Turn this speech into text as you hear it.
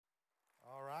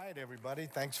right, everybody.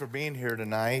 Thanks for being here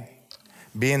tonight.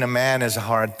 Being a man is a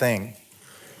hard thing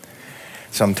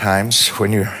sometimes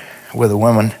when you're with a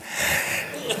woman,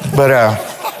 but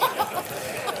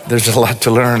there's a lot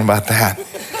to learn about that.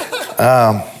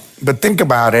 But think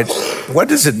about it. What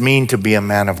does it mean to be a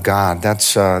man of God?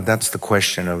 That's the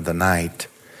question of the night.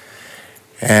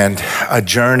 And a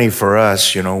journey for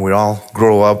us, we all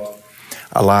grow up,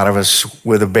 a lot of us,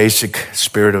 with a basic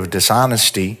spirit of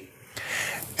dishonesty.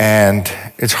 And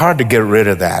it's hard to get rid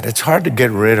of that. It's hard to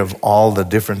get rid of all the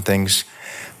different things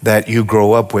that you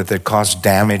grow up with that cause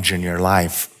damage in your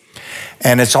life.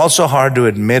 And it's also hard to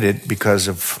admit it because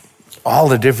of all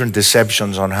the different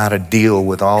deceptions on how to deal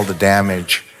with all the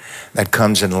damage that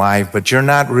comes in life. But you're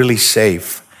not really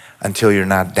safe until you're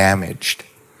not damaged.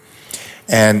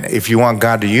 And if you want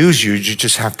God to use you, you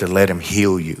just have to let him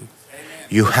heal you.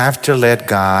 You have to let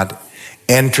God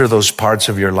enter those parts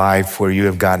of your life where you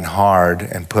have gotten hard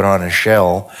and put on a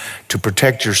shell to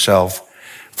protect yourself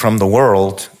from the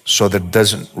world so that it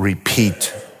doesn't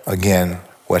repeat again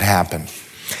what happened.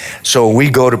 So we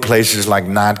go to places like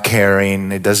not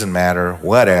caring, it doesn't matter,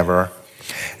 whatever.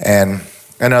 And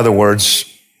in other words,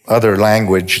 other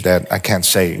language that I can't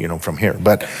say, from here.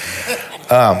 But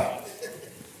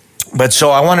so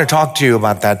I want to talk to you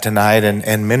about that tonight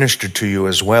and minister to you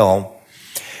as well.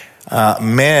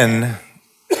 Men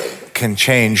can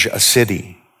change a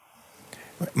city.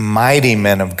 Mighty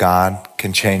men of God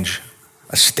can change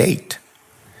a state.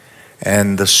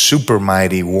 And the super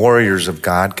mighty warriors of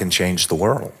God can change the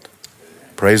world.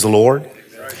 Praise the Lord.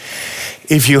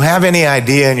 If you have any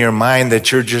idea in your mind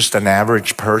that you're just an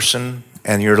average person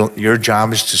and your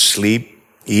job is to sleep,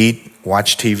 eat,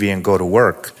 watch TV, and go to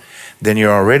work, then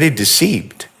you're already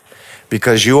deceived,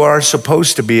 because you are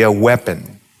supposed to be a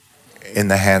weapon in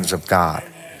the hands of God.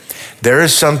 There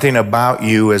is something about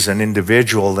you as an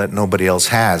individual that nobody else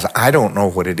has. I don't know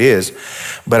what it is,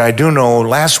 but I do know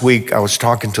last week I was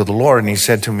talking to the Lord and he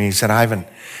said to me, Ivan,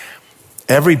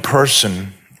 every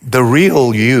person, the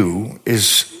real you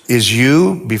is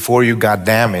you before you got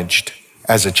damaged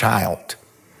as a child.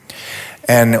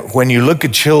 And when you look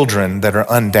at children that are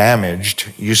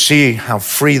undamaged, you see how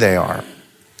free they are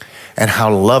and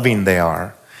how loving they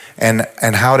are and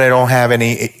how they don't have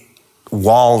any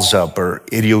walls up or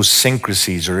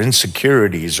idiosyncrasies or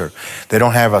insecurities, or they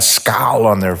don't have a scowl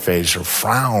on their face or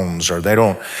frowns, or they're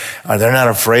not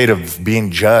afraid of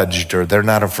being judged, or they're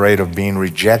not afraid of being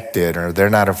rejected, or they're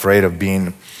not afraid of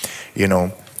being,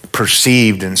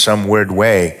 perceived in some weird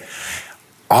way.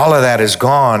 All of that is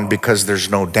gone because there's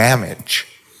no damage.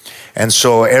 And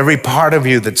so every part of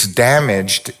you that's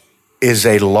damaged is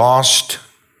a lost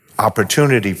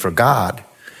opportunity for God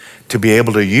to be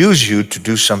able to use you to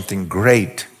do something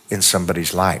great in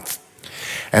somebody's life.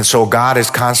 And so God is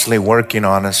constantly working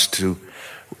on us to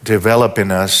develop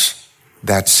in us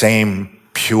that same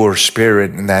pure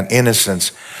spirit and that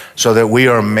innocence so that we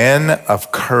are men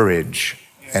of courage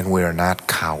and we are not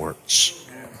cowards.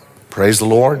 Praise the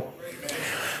Lord.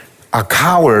 A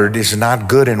coward is not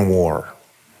good in war.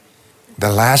 The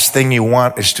last thing you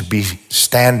want is to be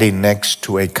standing next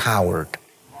to a coward.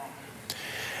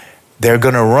 They're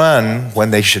going to run when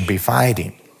they should be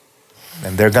fighting.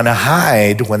 And they're going to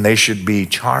hide when they should be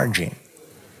charging.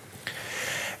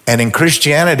 And in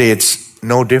Christianity, it's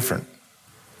no different.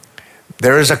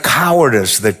 There is a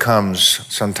cowardice that comes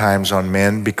sometimes on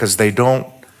men because they don't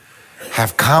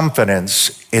have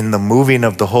confidence in the moving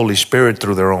of the Holy Spirit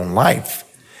through their own life.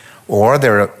 Or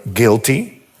they're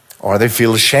guilty, or they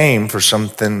feel ashamed for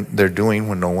something they're doing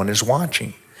when no one is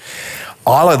watching.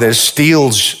 All of this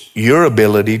steals your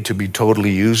ability to be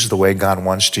totally used the way God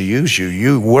wants to use you.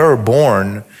 You were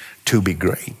born to be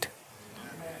great.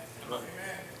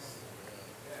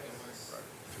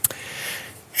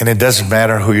 And it doesn't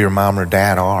matter who your mom or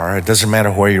dad are. It doesn't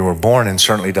matter where you were born, and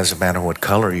certainly doesn't matter what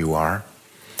color you are.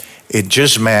 It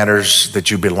just matters that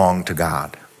you belong to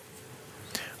God.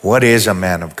 What is a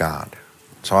man of God?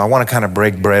 So I want to kind of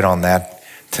break bread on that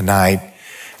tonight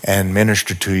and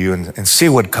minister to you and see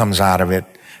what comes out of it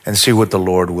and see what the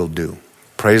Lord will do.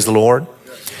 Praise the Lord.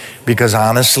 Because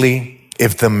honestly,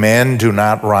 if the men do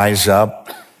not rise up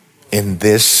in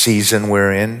this season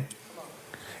we're in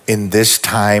this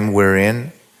time we're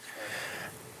in,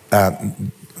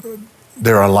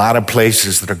 there are a lot of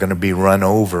places that are going to be run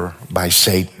over by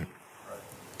Satan.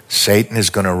 Satan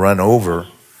is going to run over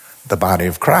the body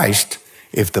of Christ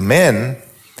if the men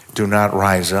do not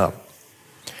rise up.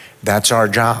 That's our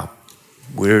job.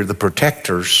 We're the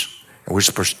protectors, and we're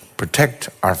supposed to protect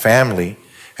our family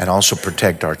and also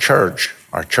protect our church,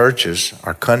 our churches,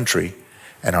 our country,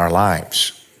 and our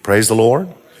lives. Praise the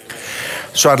Lord.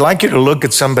 So I'd like you to look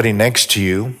at somebody next to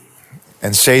you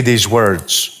and say these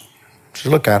words. Just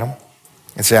look at them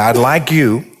and say, I'd like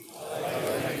you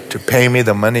to pay me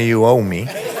the money you owe me,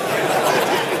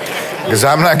 because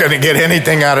I'm not going to get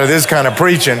anything out of this kind of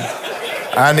preaching.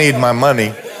 I need my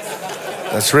money.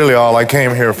 That's really all I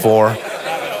came here for.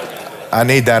 I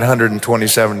need that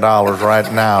 $127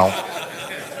 right now.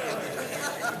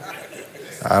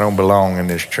 I don't belong in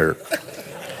this church.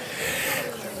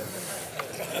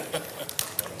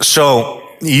 So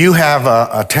you have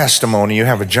a testimony, you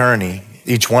have a journey,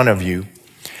 each one of you,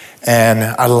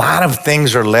 and a lot of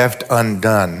things are left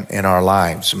undone in our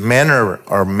lives. Most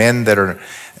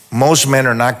men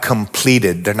are not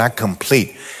completed. They're not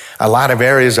complete. A lot of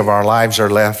areas of our lives are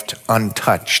left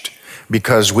untouched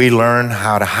because we learn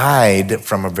how to hide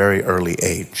from a very early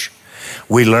age.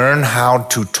 We learn how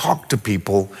to talk to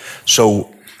people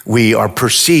so we are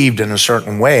perceived in a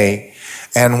certain way.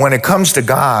 And when it comes to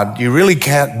God, you really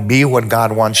can't be what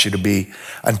God wants you to be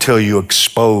until you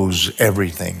expose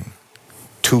everything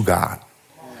to God.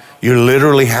 You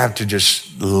literally have to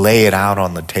just lay it out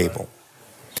on the table.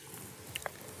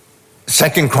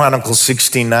 2 Chronicles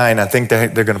 16:9, I think they're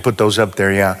going to put those up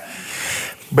there, yeah.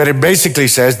 But it basically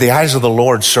says, the eyes of the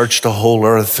Lord search the whole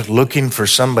earth, looking for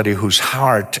somebody whose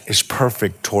heart is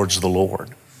perfect towards the Lord.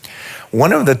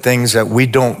 One of the things that we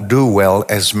don't do well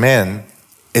as men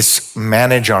is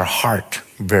manage our heart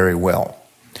very well.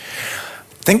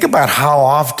 Think about how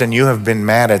often you have been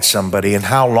mad at somebody and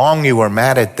how long you were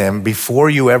mad at them before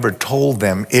you ever told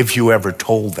them, if you ever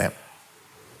told them.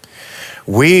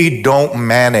 We don't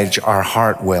manage our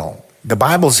heart well. The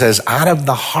Bible says, out of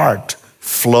the heart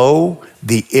flow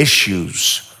the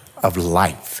issues of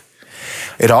life.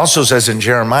 It also says in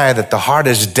Jeremiah that the heart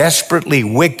is desperately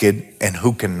wicked, and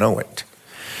who can know it?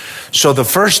 So the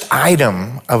first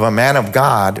item of a man of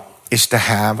God is to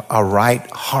have a right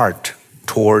heart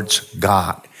towards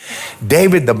God.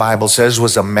 David, the Bible says,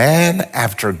 was a man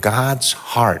after God's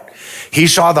heart. He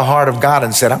saw the heart of God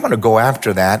and said, I'm going to go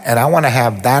after that, and I want to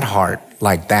have that heart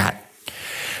like that.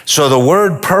 So the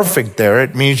word perfect there,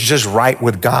 it means just right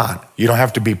with God. You don't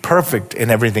have to be perfect in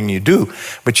everything you do,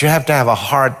 but you have to have a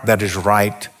heart that is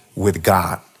right with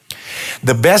God.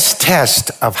 The best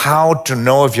test of how to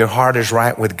know if your heart is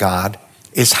right with God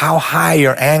is how high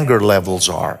your anger levels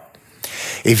are.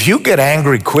 If you get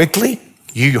angry quickly,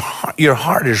 your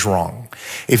heart is wrong.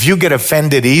 If you get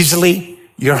offended easily,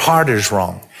 your heart is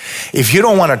wrong. If you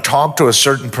don't want to talk to a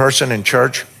certain person in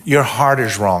church, your heart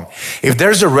is wrong. If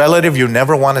there's a relative you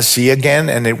never want to see again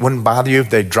and it wouldn't bother you if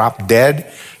they dropped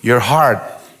dead, your heart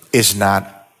is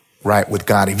not right with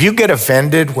God. If you get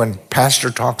offended when pastor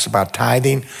talks about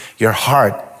tithing, your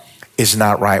heart is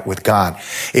not right with God.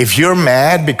 If you're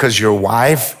mad because your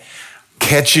wife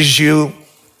catches you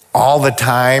all the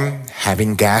time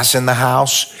having gas in the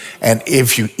house, and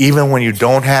even when you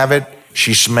don't have it,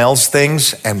 she smells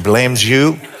things and blames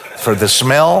you for the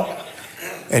smell,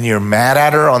 and you're mad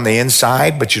at her on the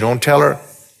inside, but you don't tell her,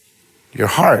 your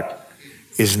heart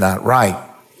is not right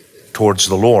towards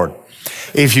the Lord.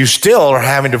 If you still are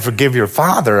having to forgive your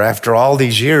father after all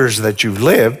these years that you've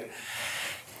lived,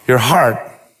 your heart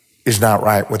is not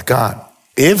right with God.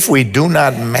 If we do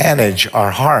not manage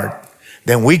our heart,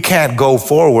 then we can't go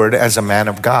forward as a man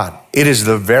of God. It is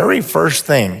the very first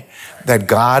thing that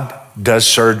God does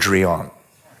surgery on.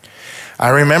 I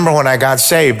remember when I got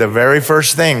saved, the very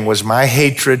first thing was my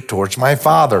hatred towards my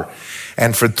father.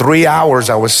 And for 3 hours,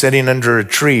 I was sitting under a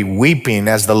tree weeping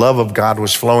as the love of God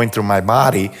was flowing through my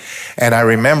body. And I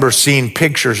remember seeing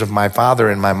pictures of my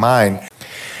father in my mind.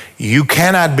 You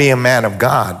cannot be a man of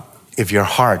God if your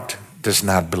heart does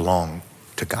not belong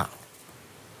to God.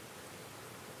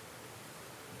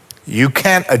 You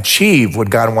can't achieve what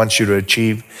God wants you to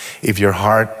achieve if your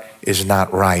heart is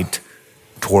not right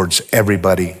towards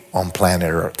everybody on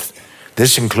planet Earth.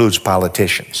 This includes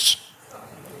politicians.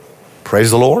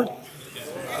 Praise the Lord.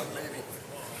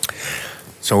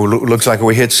 So it looks like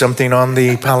we hit something on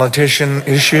the politician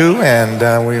issue,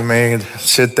 and we may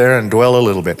sit there and dwell a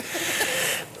little bit.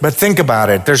 But think about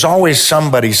it. There's always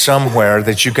somebody somewhere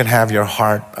that you can have your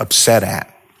heart upset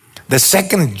at. The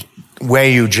second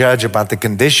way you judge about the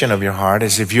condition of your heart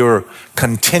is if you're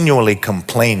continually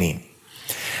complaining.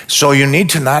 So you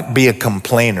need to not be a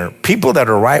complainer. People that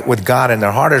are right with God and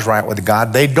their heart is right with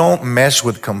God, they don't mess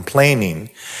with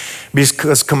complaining,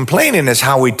 because complaining is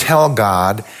how we tell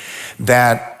God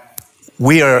that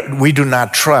we do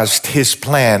not trust his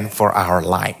plan for our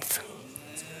life.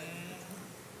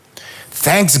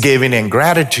 Thanksgiving and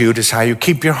gratitude is how you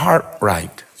keep your heart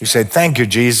right. You say, thank you,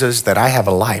 Jesus, that I have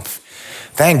a life.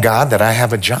 Thank God that I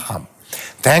have a job.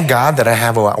 Thank God that I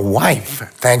have a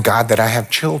wife. Thank God that I have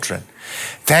children.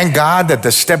 Thank God that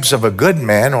the steps of a good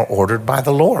man are ordered by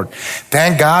the Lord.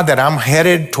 Thank God that I'm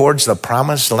headed towards the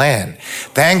promised land.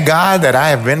 Thank God that I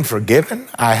have been forgiven,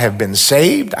 I have been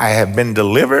saved, I have been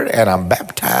delivered, and I'm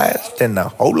baptized in the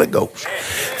Holy Ghost.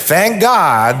 Thank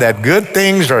God that good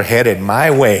things are headed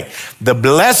my way. The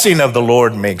blessing of the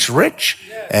Lord makes rich,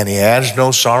 and he adds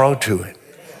no sorrow to it.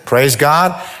 Praise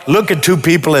God. Look at two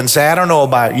people and say, I don't know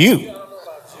about you,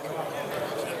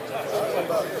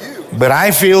 but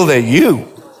I feel that you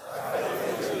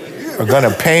are going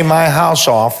to pay my house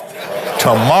off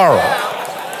tomorrow.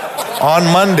 On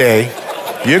Monday,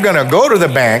 you're going to go to the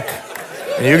bank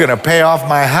and you're going to pay off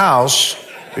my house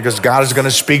because God is going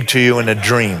to speak to you in a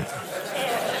dream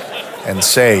and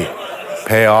say,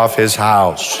 pay off his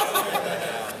house.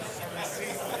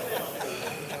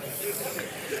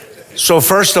 So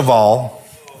first of all,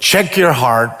 check your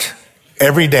heart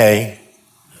every day,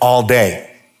 all day.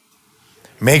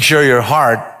 Make sure your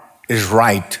heart is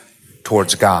right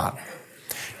towards God.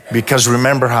 Because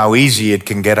remember how easy it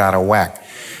can get out of whack.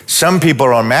 Some people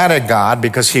are mad at God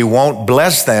because he won't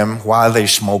bless them while they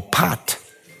smoke pot.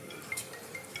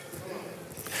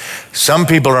 Some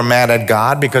people are mad at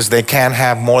God because they can't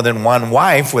have more than one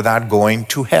wife without going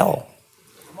to hell.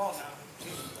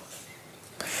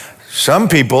 Some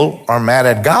people are mad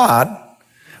at God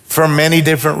for many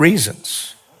different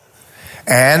reasons.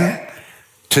 And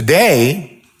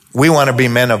today, we want to be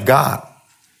men of God.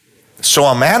 So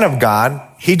a man of God,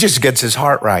 he just gets his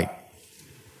heart right.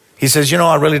 He says,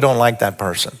 I really don't like that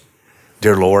person.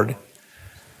 Dear Lord,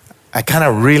 I kind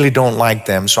of really don't like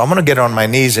them. So I'm going to get on my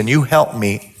knees and you help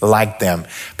me like them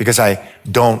because I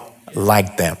don't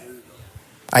like them.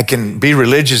 I can be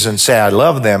religious and say I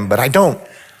love them, but I don't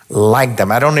like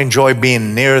them. I don't enjoy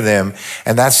being near them.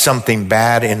 And that's something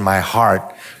bad in my heart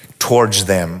towards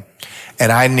them.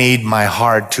 And I need my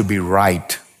heart to be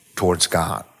right towards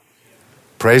God.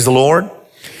 Praise the Lord.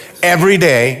 Every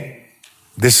day,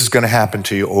 this is going to happen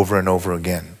to you over and over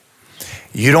again.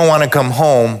 You don't want to come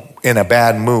home in a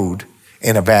bad mood,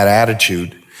 in a bad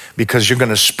attitude, because you're going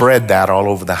to spread that all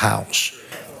over the house.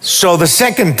 So the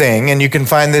second thing, and you can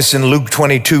find this in Luke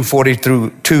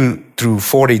 22:42 through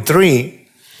 43,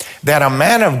 that a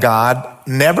man of God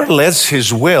never lets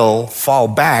his will fall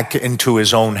back into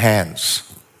his own hands.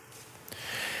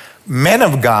 Men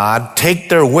of God take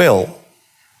their will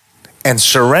and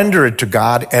surrender it to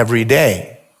God every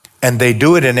day. And they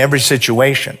do it in every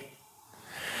situation.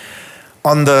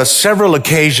 On the several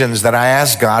occasions that I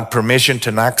asked God permission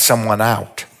to knock someone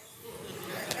out,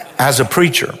 as a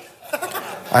preacher,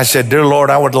 I said, Dear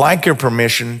Lord, I would like your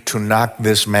permission to knock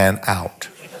this man out.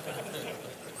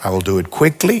 I will do it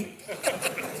quickly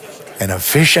and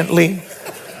efficiently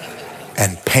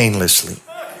and painlessly.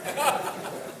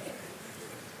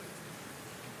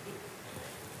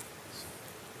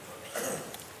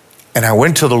 And I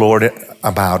went to the Lord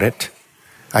about it.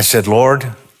 I said,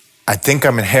 Lord, I think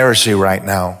I'm in heresy right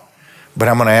now, but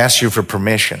I'm going to ask you for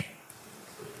permission.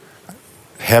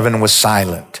 Heaven was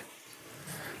silent.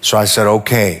 So I said,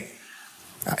 okay,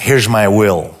 here's my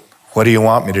will. What do you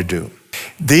want me to do?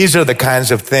 These are the kinds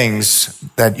of things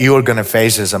that you are going to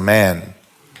face as a man,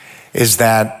 is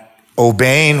that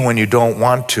obeying when you don't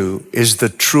want to is the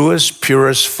truest,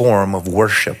 purest form of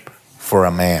worship for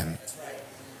a man.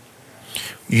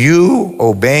 You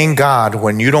obeying God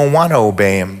when you don't want to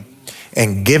obey him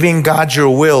and giving God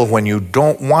your will when you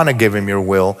don't want to give him your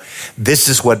will, this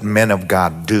is what men of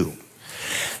God do.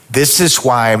 This is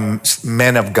why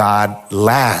men of God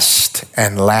last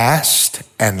and last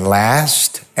and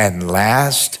last and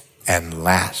last and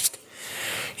last.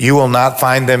 You will not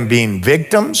find them being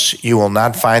victims. You will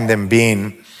not find them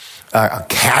being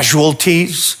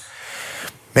casualties.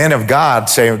 Men of God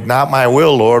say, not my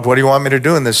will, Lord. What do you want me to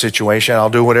do in this situation? I'll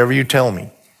do whatever you tell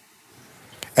me.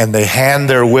 And they hand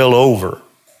their will over.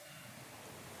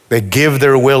 They give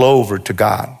their will over to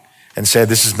God and say,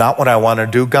 this is not what I want to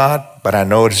do, God, but I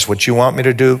know it is what you want me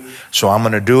to do, so I'm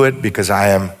going to do it because I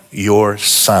am your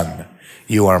son.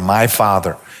 You are my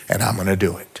father, and I'm going to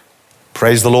do it.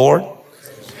 Praise the Lord.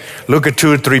 Look at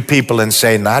 2 or 3 people and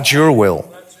say, not your will,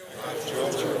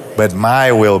 but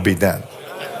my will be done.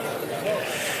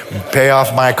 Pay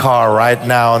off my car right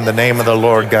now in the name of the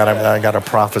Lord. God, I got a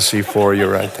prophecy for you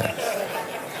right there.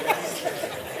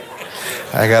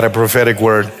 I got a prophetic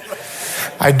word.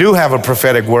 I do have a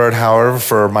prophetic word, however,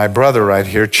 for my brother right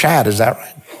here, Chad. Is that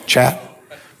right? Chad?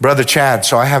 Brother Chad,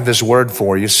 so I have this word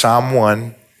for you, Psalm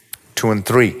 1, 2, and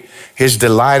 3. His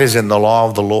delight is in the law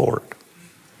of the Lord.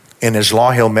 In his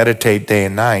law he'll meditate day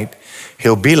and night.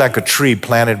 He'll be like a tree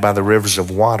planted by the rivers of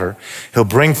water. He'll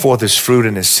bring forth his fruit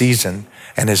in his season,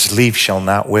 and his leaf shall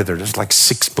not wither. There's like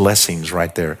 6 blessings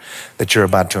right there that you're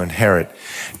about to inherit.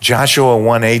 Joshua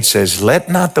 1:8 says, let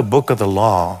not the book of the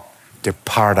law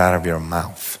depart out of your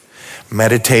mouth.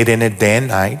 Meditate in it day and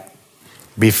night.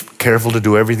 Be careful to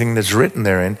do everything that's written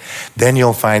therein. Then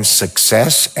you'll find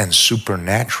success and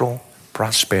supernatural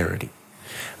prosperity.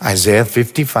 Isaiah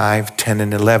 55:10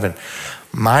 and 11.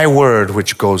 My word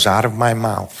which goes out of my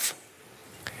mouth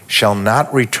shall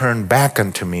not return back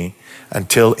unto me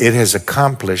until it has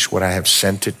accomplished what I have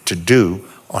sent it to do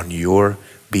on your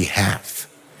behalf.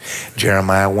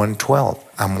 Jeremiah 1:12.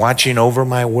 I'm watching over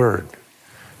my word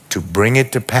to bring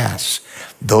it to pass.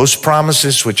 Those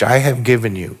promises which I have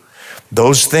given you,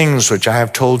 those things which I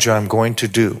have told you I'm going to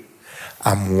do,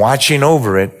 I'm watching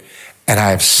over it, and I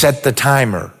have set the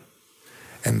timer,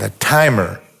 and the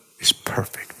timer is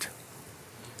perfect.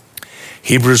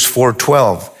 Hebrews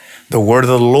 4:12, the word of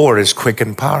the Lord is quick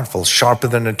and powerful, sharper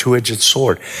than a two-edged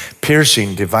sword,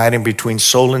 piercing, dividing between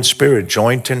soul and spirit,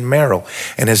 joint and marrow,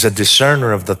 and is a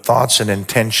discerner of the thoughts and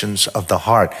intentions of the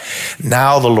heart.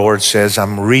 Now the Lord says,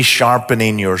 I'm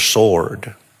resharpening your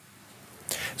sword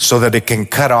so that it can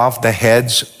cut off the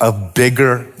heads of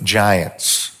bigger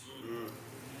giants.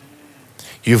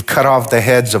 You've cut off the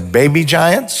heads of baby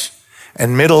giants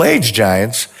and middle-aged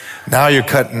giants. Now you're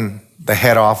cutting the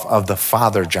head off of the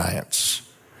father giants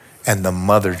and the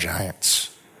mother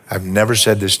giants. I've never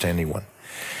said this to anyone.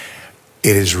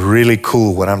 It is really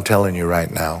cool what I'm telling you right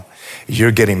now.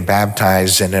 You're getting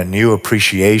baptized in a new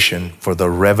appreciation for the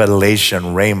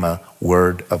revelation Rhema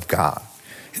word of God.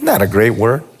 Isn't that a great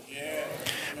word? Yeah.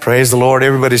 Praise the Lord.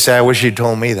 Everybody say, I wish he'd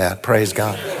told me that. Praise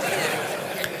God.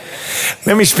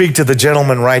 Let me speak to the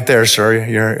gentleman right there,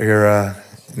 sir.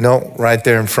 No, right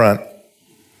there in front.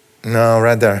 No,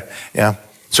 right there. Yeah.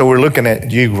 So we're looking at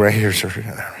you right here, sir.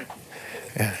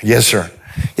 Yeah. Yes, sir.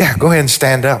 Yeah, go ahead and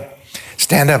stand up.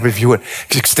 Stand up if you would.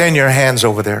 Extend your hands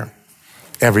over there,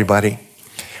 everybody.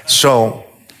 So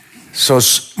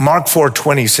Mark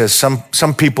 4:20 says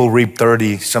some people reap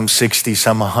 30, some 60,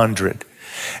 some 100.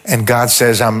 And God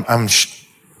says, I'm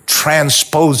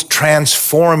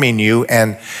transforming you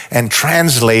and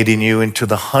translating you into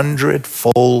the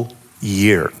 100-fold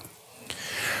year,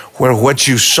 where what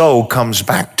you sow comes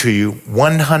back to you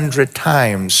 100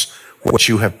 times what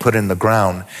you have put in the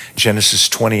ground. Genesis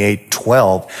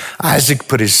 28:12. Isaac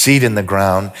put his seed in the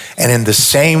ground, and in the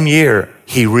same year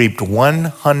he reaped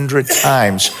 100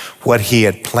 times what he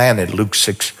had planted. Luke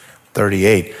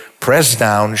 6:38. Pressed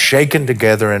down, shaken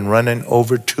together, and running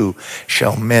over to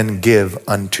shall men give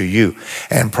unto you.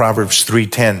 And Proverbs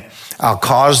 3:10. I'll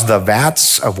cause the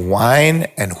vats of wine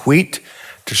and wheat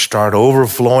to start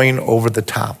overflowing over the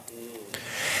top.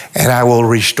 And I will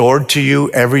restore to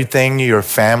you everything your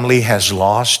family has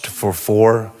lost for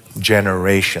 4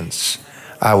 generations.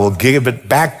 I will give it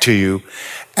back to you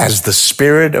as the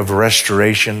spirit of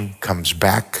restoration comes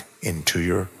back into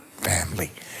your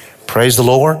family. Praise the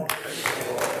Lord.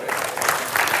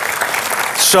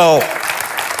 So,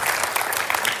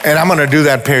 and I'm going to do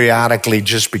that periodically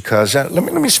just because. Let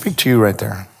me speak to you right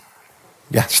there.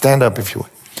 Yeah, stand up if you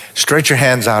would. Stretch your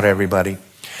hands out, everybody.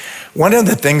 One of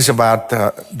the things about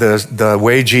the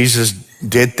way Jesus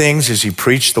did things is he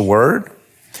preached the word,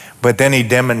 but then he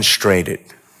demonstrated.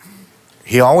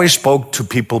 He always spoke to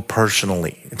people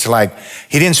personally. It's like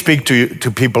he didn't speak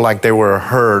to people like they were a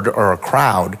herd or a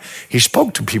crowd. He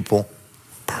spoke to people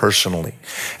personally.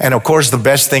 And of course, the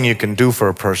best thing you can do for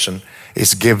a person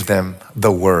is give them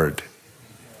the word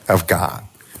of God.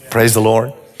 Praise the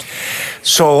Lord.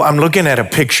 So I'm looking at a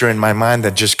picture in my mind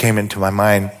that just came into my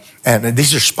mind. And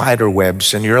these are spider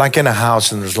webs, and you're like in a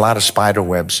house and there's a lot of spider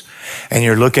webs, and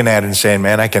you're looking at it and saying,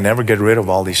 man, I can never get rid of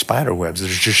all these spider webs.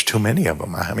 There's just too many of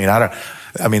them. I mean,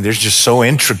 they're just so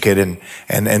intricate and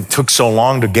took so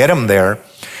long to get them there.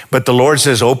 But the Lord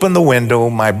says, open the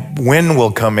window, my wind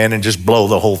will come in and just blow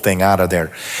the whole thing out of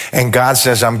there. And God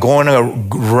says, I'm going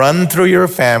to run through your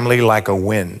family like a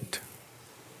wind.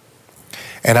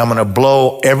 And I'm going to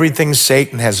blow everything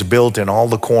Satan has built in all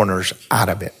the corners out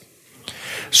of it.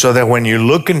 So that when you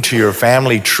look into your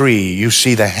family tree, you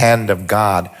see the hand of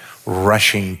God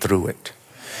rushing through it.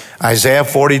 Isaiah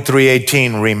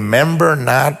 43:18, remember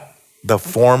not the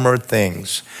former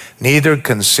things, neither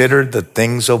consider the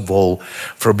things of old.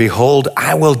 For behold,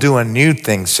 I will do a new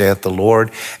thing, saith the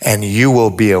Lord, and you will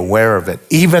be aware of it.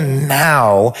 Even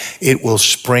now it will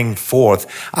spring forth.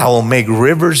 I will make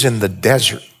rivers in the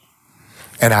desert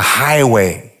and a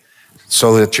highway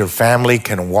so that your family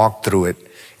can walk through it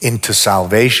into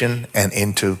salvation and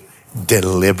into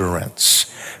deliverance.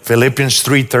 Philippians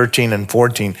 3:13 and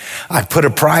 14. I put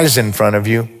a prize in front of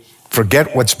you.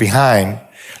 Forget what's behind.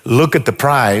 Look at the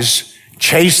prize.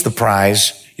 chase the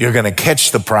prize, you're going to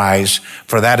catch the prize,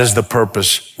 for that is the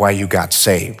purpose why you got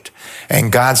saved.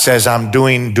 And God says, I'm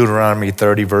doing Deuteronomy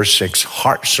 30 verse 6,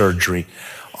 heart surgery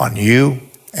on you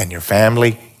and your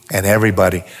family and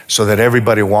everybody, so that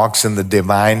everybody walks in the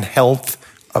divine health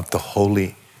of the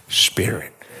Holy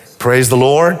Spirit. Praise the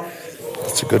Lord.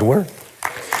 That's a good word.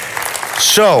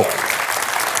 So,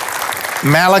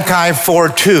 Malachi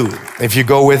 4:2, if you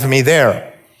go with me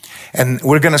there. And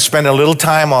we're going to spend a little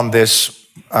time on this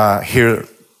here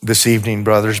this evening,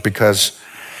 brothers, because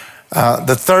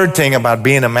the third thing about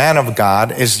being a man of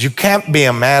God is you can't be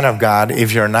a man of God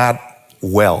if you're not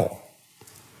well.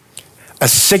 A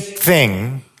sick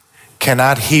thing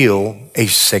cannot heal a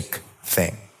sick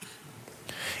thing.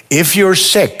 If you're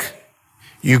sick,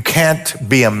 you can't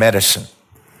be a medicine.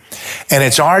 And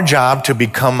it's our job to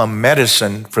become a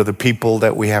medicine for the people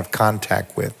that we have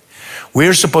contact with.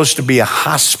 We're supposed to be a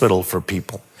hospital for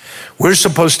people. We're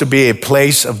supposed to be a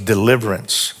place of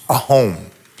deliverance, a home,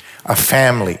 a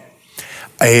family,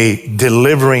 a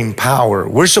delivering power.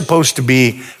 We're supposed to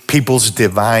be people's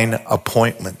divine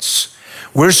appointments.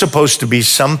 We're supposed to be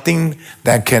something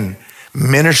that can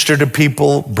minister to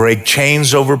people, break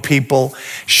chains over people,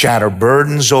 shatter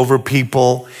burdens over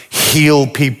people, heal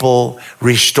people,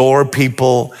 restore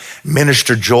people,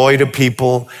 minister joy to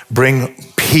people, bring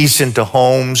peace into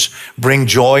homes, bring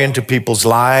joy into people's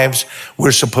lives.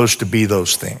 We're supposed to be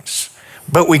those things.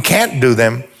 But we can't do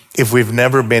them if we've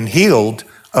never been healed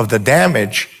of the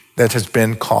damage that has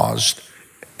been caused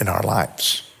in our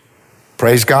lives.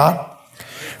 Praise God.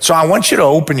 So I want you to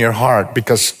open your heart,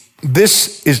 because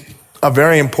this is a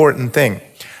very important thing,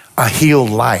 a healed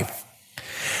life.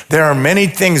 There are many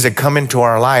things that come into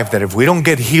our life that if we don't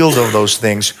get healed of those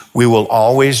things, we will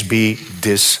always be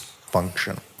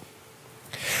dysfunctional.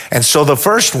 And so the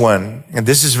first one, and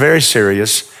this is very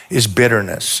serious, is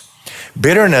bitterness.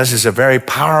 Bitterness is a very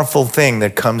powerful thing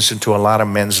that comes into a lot of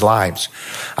men's lives.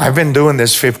 I've been doing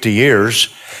this 50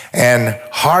 years, and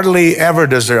hardly ever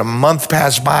does there a month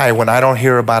pass by when I don't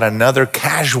hear about another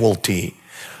casualty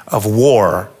of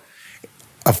war,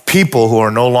 of people who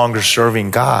are no longer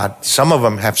serving God. Some of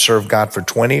them have served God for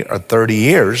 20 or 30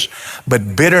 years,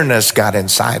 but bitterness got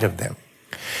inside of them.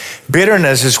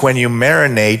 Bitterness is when you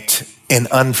marinate in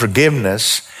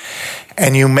unforgiveness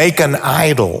and you make an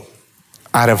idol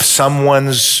out of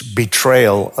someone's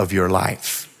betrayal of your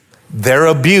life. Their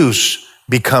abuse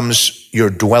becomes your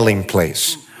dwelling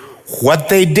place. What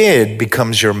they did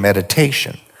becomes your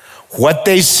meditation. What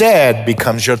they said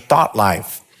becomes your thought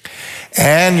life.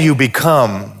 And you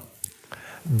become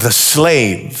the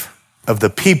slave of the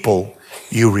people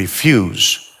you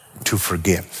refuse to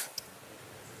forgive.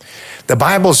 The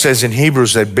Bible says in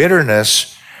Hebrews that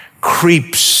bitterness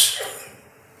creeps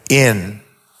in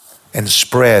and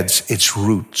spreads its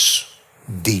roots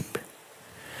deep.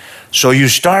 So you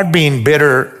start being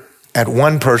bitter at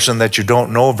one person that you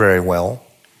don't know very well.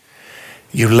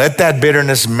 You let that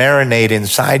bitterness marinate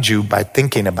inside you by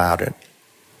thinking about it.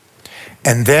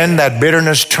 And then that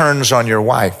bitterness turns on your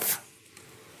wife.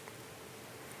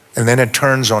 And then it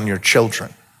turns on your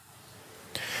children.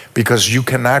 Because you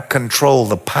cannot control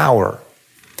the power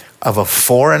of a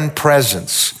foreign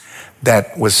presence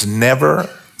that was never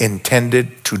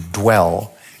intended to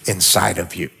dwell inside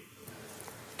of you.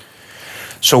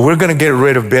 So we're going to get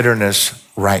rid of bitterness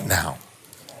right now.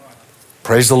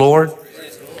 Praise the Lord.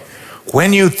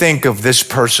 When you think of this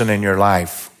person in your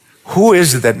life, who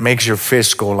is it that makes your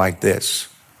fist go like this?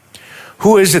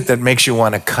 Who is it that makes you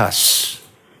want to cuss?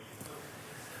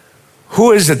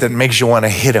 Who is it that makes you want to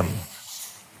hit them,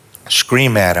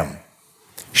 scream at them,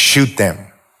 shoot them,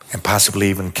 and possibly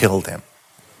even kill them?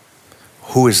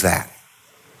 Who is that?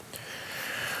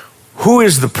 Who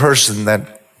is the person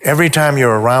that every time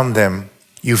you're around them,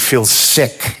 you feel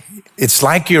sick? It's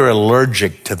like you're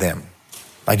allergic to them.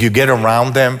 Like you get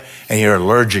around them and you're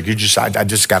allergic. I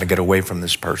just got to get away from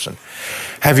this person.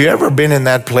 Have you ever been in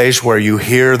that place where you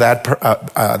hear that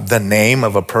the name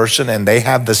of a person and they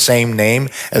have the same name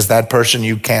as that person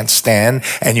you can't stand,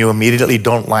 and you immediately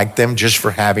don't like them just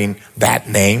for having that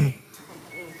name?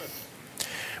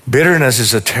 Bitterness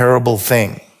is a terrible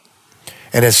thing,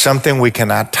 and it's something we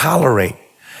cannot tolerate.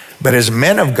 But as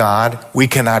men of God, we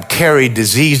cannot carry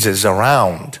diseases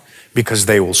around because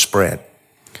they will spread.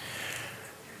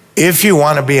 If you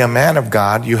want to be a man of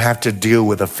God, you have to deal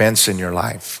with offense in your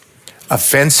life.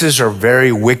 Offenses are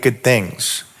very wicked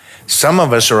things. Some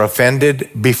of us are offended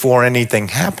before anything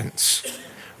happens.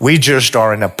 We just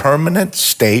are in a permanent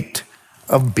state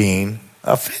of being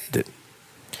offended.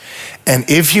 And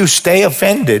if you stay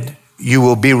offended, you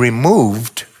will be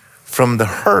removed from the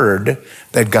herd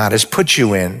that God has put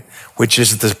you in, which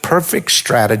is the perfect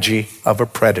strategy of a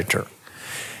predator.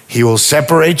 He will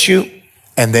separate you,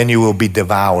 and then you will be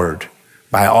devoured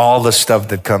by all the stuff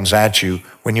that comes at you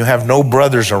when you have no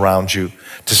brothers around you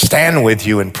to stand with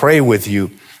you and pray with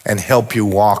you and help you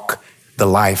walk the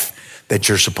life that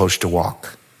you're supposed to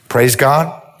walk. Praise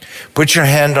God. Put your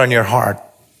hand on your heart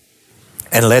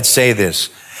and let's say this.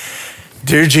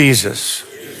 Dear Jesus,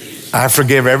 I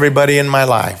forgive everybody in my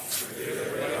life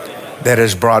that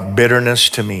has brought bitterness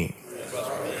to me.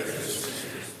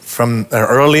 From the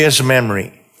earliest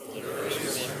memory,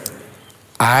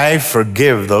 I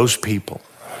forgive those people.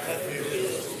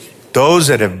 Those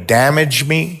that have damaged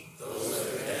me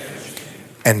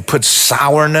and put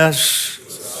sourness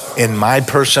in my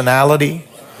personality,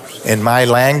 in my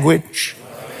language.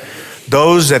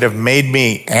 Those that have made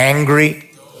me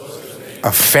angry,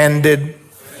 offended,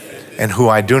 and who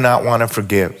I do not want to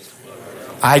forgive.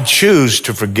 I choose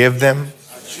to forgive them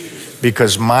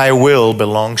because my will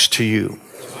belongs to you.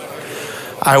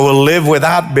 I will live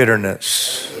without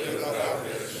bitterness.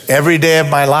 Every day of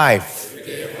my life,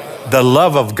 the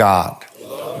love of God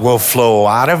will flow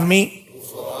out of me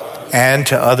and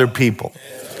to other people.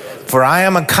 For I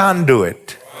am a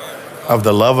conduit of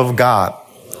the love of God.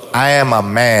 I am a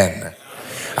man.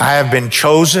 I have been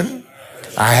chosen.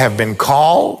 I have been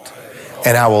called,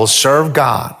 and I will serve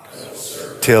God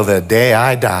till the day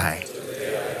I die.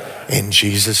 In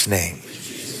Jesus' name.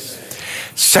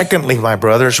 Secondly, my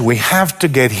brothers, we have to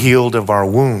get healed of our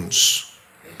wounds.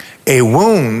 A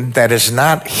wound that is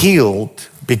not healed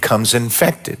becomes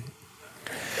infected.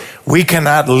 We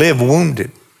cannot live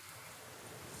wounded.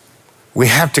 We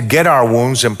have to get our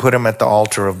wounds and put them at the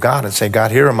altar of God and say,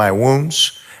 God, here are my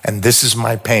wounds, and this is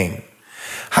my pain.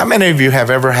 How many of you have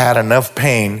ever had enough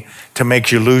pain to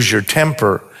make you lose your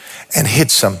temper and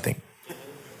hit something?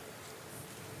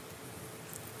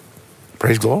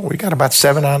 Praise the Lord. We got about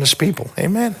 7 honest people.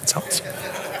 Amen. That's awesome.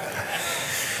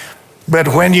 But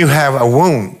when you have a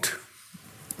wound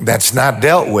that's not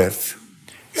dealt with,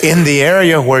 in the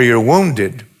area where you're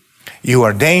wounded, you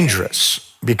are dangerous.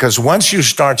 Because once you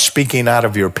start speaking out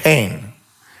of your pain,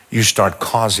 you start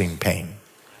causing pain.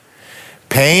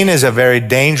 Pain is a very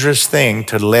dangerous thing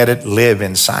to let it live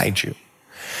inside you.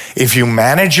 If you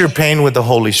manage your pain with the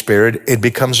Holy Spirit, it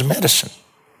becomes medicine.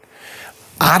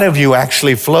 Out of you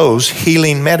actually flows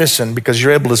healing medicine because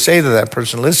you're able to say to that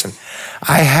person, listen,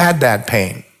 I had that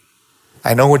pain.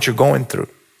 I know what you're going through.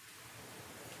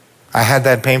 I had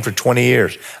that pain for 20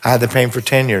 years. I had the pain for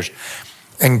 10 years.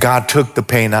 And God took the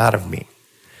pain out of me.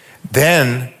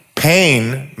 Then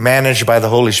pain managed by the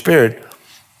Holy Spirit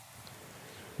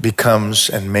becomes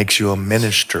and makes you a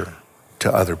minister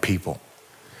to other people.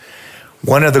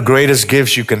 One of the greatest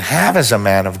gifts you can have as a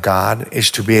man of God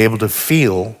is to be able to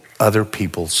feel other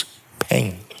people's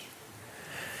pain.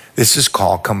 This is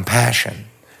called compassion.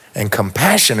 And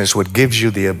compassion is what gives you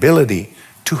the ability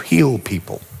to heal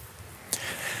people.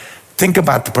 Think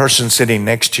about the person sitting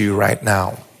next to you right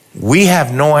now. We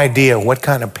have no idea what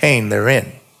kind of pain they're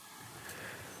in.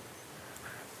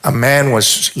 A man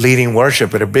was leading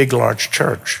worship at a big, large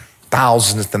church,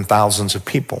 thousands and thousands of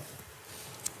people.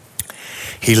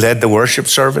 He led the worship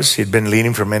service. He'd been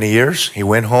leading for many years. He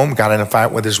went home, got in a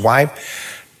fight with his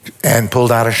wife, and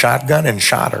pulled out a shotgun and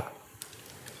shot her,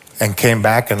 and came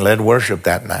back and led worship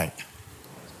that night.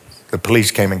 The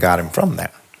police came and got him from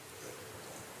there.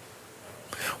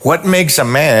 What makes a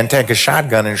man take a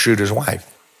shotgun and shoot his wife?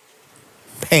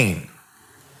 Pain.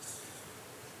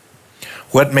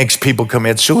 What makes people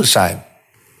commit suicide?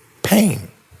 Pain.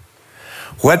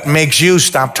 What makes you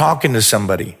stop talking to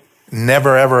somebody?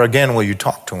 Never, ever again will you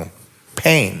talk to them.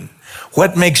 Pain.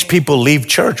 What makes people leave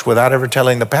church without ever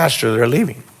telling the pastor they're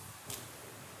leaving?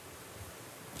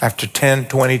 After 10,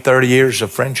 20, 30 years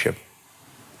of friendship.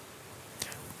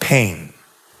 Pain.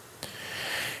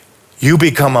 You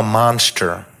become a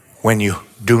monster when you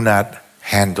do not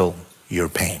handle your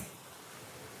pain.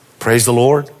 Praise the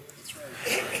Lord.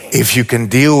 If you can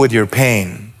deal with your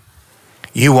pain,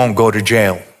 you won't go to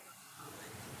jail.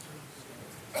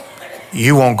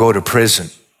 You won't go to prison.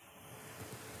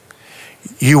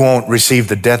 You won't receive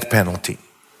the death penalty.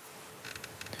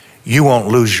 You won't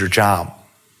lose your job.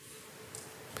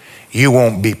 You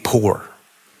won't be poor.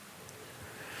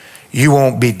 You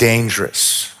won't be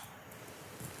dangerous.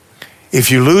 If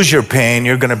you lose your pain,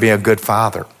 you're going to be a good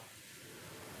father.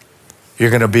 You're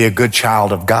going to be a good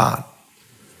child of God.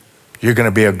 You're going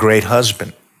to be a great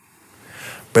husband.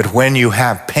 But when you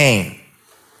have pain,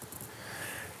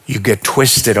 you get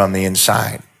twisted on the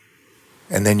inside.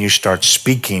 And then you start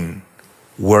speaking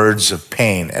words of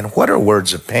pain. And what are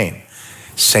words of pain?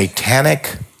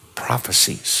 Satanic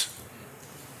prophecies.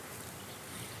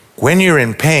 When you're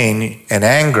in pain and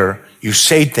anger, you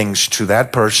say things to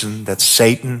that person that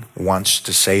Satan wants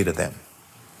to say to them.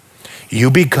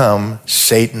 You become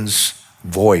Satan's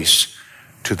voice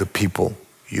to the people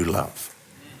you love.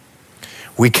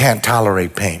 We can't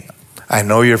tolerate pain. I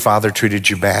know your father treated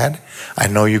you bad. I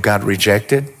know you got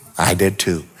rejected. I did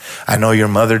too. I know your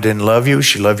mother didn't love you.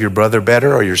 She loved your brother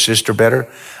better or your sister better.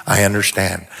 I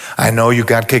understand. I know you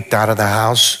got kicked out of the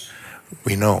house.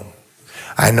 We know.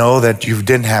 I know that you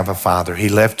didn't have a father. He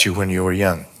left you when you were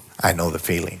young. I know the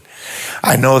feeling.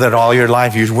 I know that all your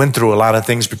life you went through a lot of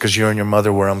things because you and your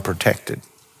mother were unprotected.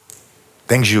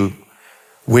 Things you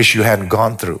wish you hadn't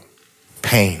gone through.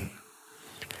 Pain.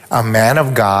 A man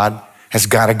of God has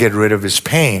got to get rid of his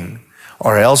pain,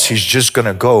 or else he's just going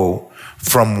to go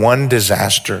from one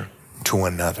disaster to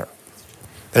another.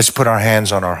 Let's put our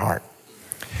hands on our heart.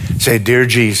 Say, dear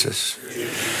Jesus,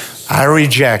 I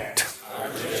reject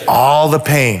all the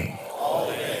pain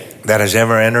that has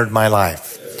ever entered my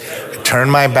life. I turn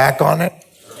my back on it.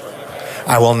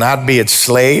 I will not be its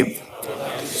slave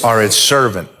or its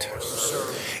servant.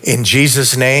 In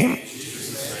Jesus' name,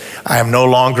 I am no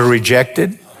longer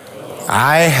rejected.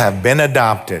 I have been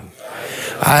adopted.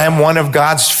 I am one of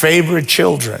God's favorite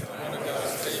children.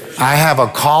 I have a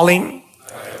calling.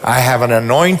 I have an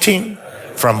anointing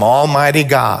from Almighty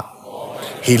God.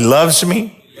 He loves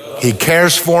me. He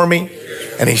cares for me.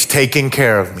 And He's taking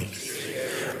care of me.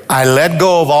 I let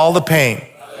go of all the pain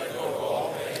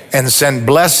and send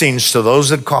blessings to those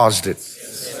that caused it.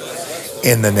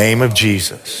 In the name of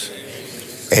Jesus.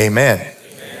 Amen.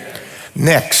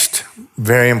 Next,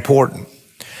 very important.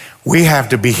 We have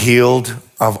to be healed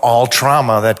of all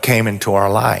trauma that came into our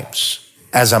lives.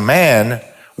 As a man,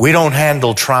 we don't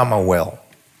handle trauma well.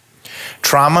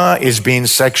 Trauma is being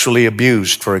sexually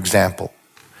abused, for example.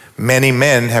 Many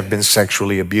men have been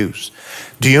sexually abused.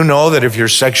 Do you know that if you're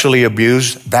sexually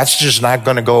abused, that's just not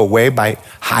going to go away by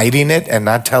hiding it and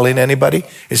not telling anybody?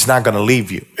 It's not going to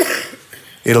leave you.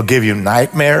 It'll give you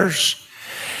nightmares.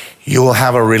 You will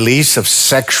have a release of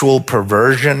sexual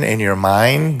perversion in your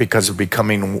mind because of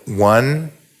becoming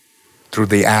one through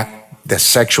the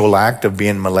sexual act of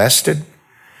being molested.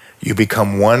 You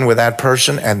become one with that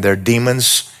person and their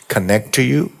demons connect to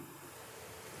you.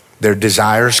 Their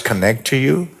desires connect to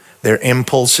you. Their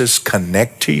impulses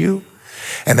connect to you.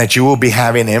 And that you will be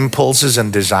having impulses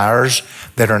and desires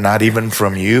that are not even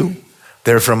from you.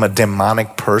 They're from a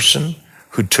demonic person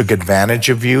who took advantage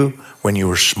of you when you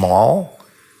were small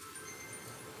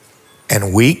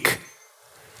and weak.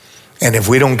 And if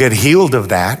we don't get healed of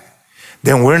that,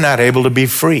 then we're not able to be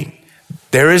free.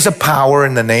 There is a power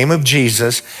in the name of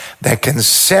Jesus that can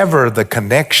sever the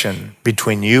connection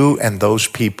between you and those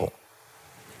people.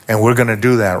 And we're going to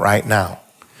do that right now.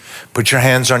 Put your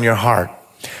hands on your heart.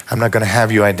 I'm not going to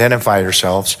have you identify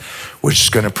yourselves. We're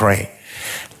just going to pray.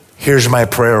 Here's my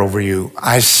prayer over you.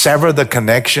 I sever the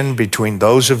connection between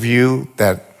those of you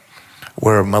that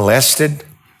were molested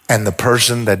and the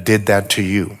person that did that to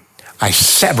you. I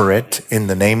sever it in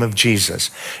the name of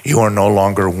Jesus. You are no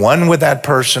longer one with that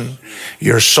person.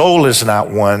 Your soul is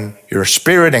not one. Your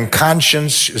spirit and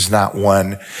conscience is not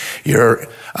one. Your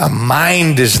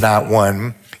mind is not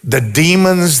one. The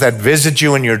demons that visit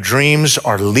you in your dreams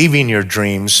are leaving your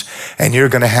dreams, and you're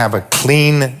going to have a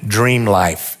clean dream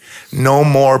life. No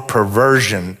more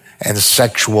perversion and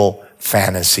sexual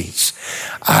fantasies.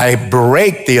 I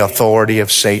break the authority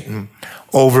of Satan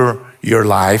over your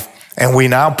life. And we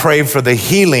now pray for the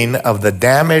healing of the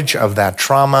damage of that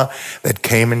trauma that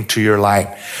came into your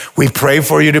life. We pray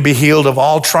for you to be healed of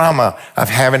all trauma of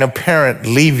having a parent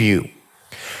leave you.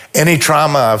 Any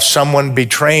trauma of someone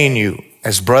betraying you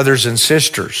as brothers and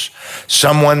sisters.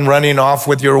 Someone running off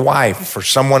with your wife, or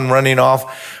someone running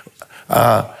off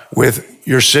with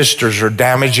your sisters, or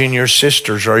damaging your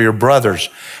sisters or your brothers.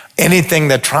 Anything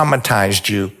that traumatized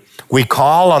you. We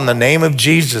call on the name of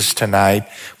Jesus tonight.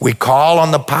 We call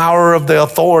on the power of the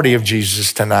authority of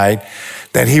Jesus tonight,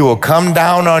 that He will come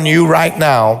down on you right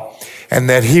now, and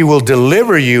that He will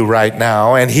deliver you right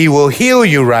now, and He will heal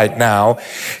you right now,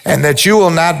 and that you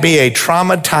will not be a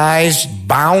traumatized,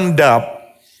 bound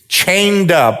up,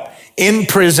 chained up,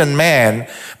 imprisoned man,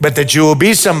 but that you will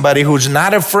be somebody who's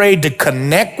not afraid to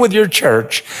connect with your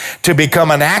church, to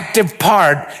become an active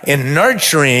part in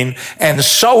nurturing and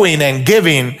sowing and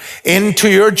giving into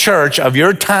your church of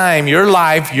your time, your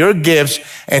life, your gifts,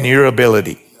 and your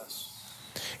ability.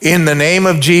 In the name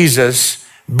of Jesus,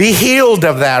 be healed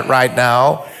of that right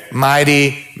now,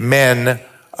 mighty men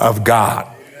of God.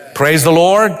 Praise the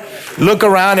Lord. Look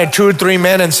around at 2 or 3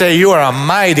 men and say, you are a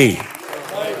mighty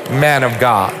man of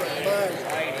God.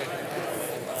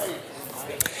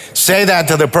 Say that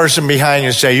to the person behind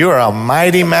you. Say, you are a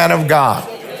mighty man of God.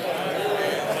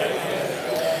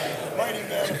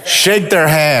 Shake their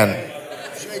hand.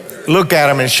 Look at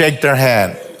them and shake their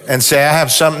hand and say, I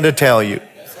have something to tell you.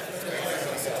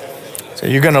 So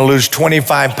you're going to lose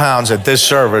 25 pounds at this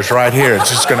service right here.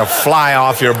 It's just going to fly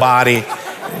off your body.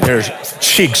 Your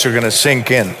cheeks are going to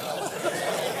sink in.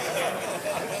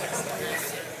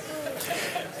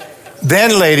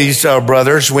 Then, ladies,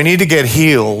 brothers, we need to get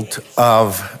healed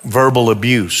of verbal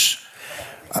abuse.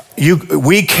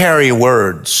 We carry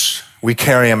words. We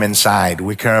carry them inside.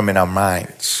 We carry them in our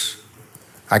minds.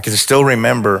 I can still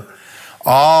remember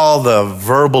all the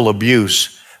verbal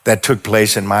abuse that took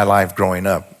place in my life growing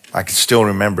up. I can still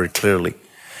remember it clearly.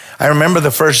 I remember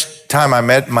the first time I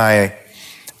met my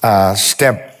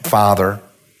stepfather.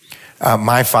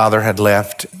 My father had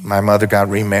left. My mother got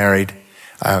remarried.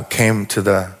 I came to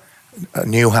the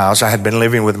new house. I had been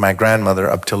living with my grandmother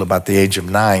up till about the age of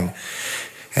 9.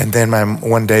 And then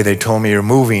one day they told me, you're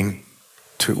moving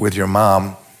with your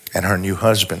mom and her new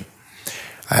husband.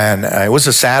 And it was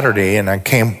a Saturday, and I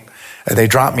came. They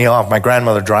dropped me off. My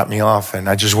grandmother dropped me off, and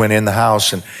I just went in the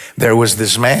house, and there was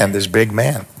this man, this big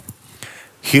man,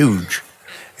 huge.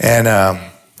 And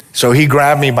so he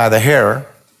grabbed me by the hair.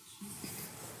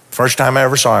 First time I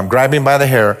ever saw him, grabbed me by the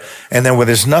hair, and then with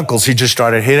his knuckles, he just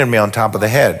started hitting me on top of the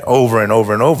head over and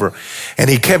over and over. And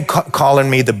he kept calling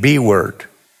me the B word,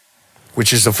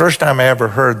 which is the first time I ever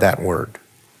heard that word.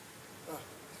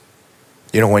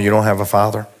 You know, when you don't have a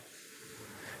father?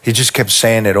 He just kept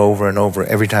saying it over and over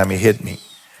every time he hit me.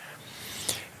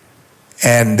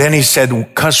 And then he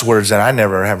said cuss words that I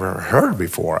never ever heard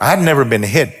before. I'd never been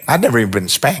hit. I'd never even been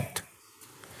spanked.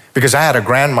 Because I had a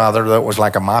grandmother that was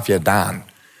like a mafia don.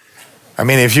 I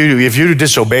mean, if you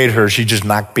disobeyed her, she just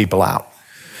knocked people out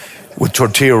with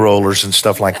tortilla rollers and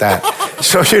stuff like that.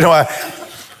 So, you know,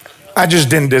 I just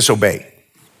didn't disobey.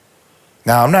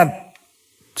 Now, I'm not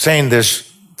saying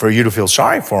this for you to feel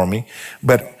sorry for me,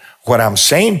 but what I'm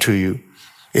saying to you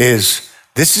is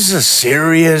this is a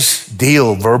serious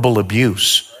deal, verbal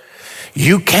abuse.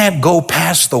 You can't go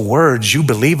past the words you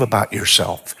believe about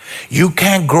yourself. You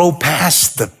can't grow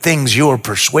past the things you are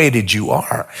persuaded you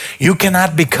are. You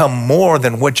cannot become more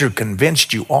than what you're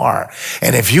convinced you are.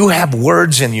 And if you have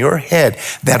words in your head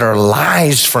that are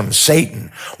lies from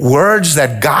Satan, words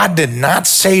that God did not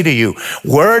say to you,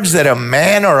 words that a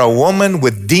man or a woman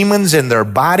with demons in their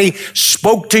body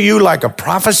spoke to you like a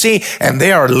prophecy, and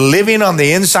they are living on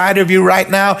the inside of you right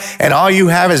now, and all you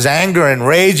have is anger and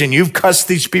rage, and you've cussed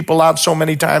these people out so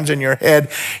many times in your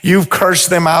head. You've cursed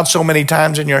them out so many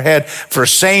times in your head for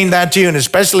saying that to you, and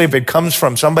especially if it comes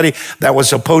from somebody that was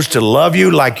supposed to love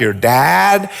you like your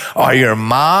dad or your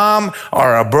mom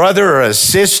or a brother or a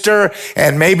sister,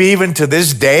 and maybe even to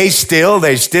this day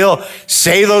they still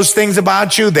say those things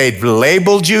about you. They've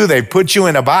labeled you. They put you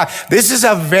in a box. This is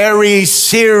a very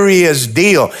serious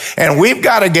deal, and we've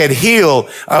got to get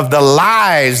healed of the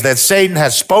lies that Satan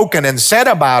has spoken and said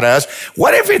about us.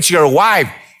 What if it's your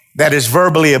wife that is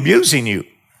verbally abusing you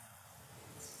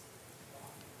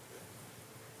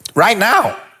right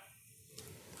now?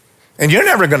 And you're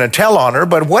never going to tell on her,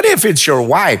 but what if it's your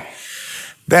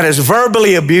wife that is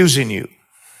verbally abusing you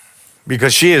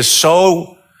because she is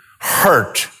so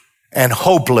hurt and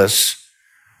hopeless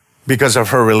because of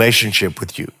her relationship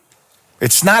with you?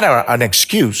 It's not an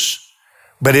excuse,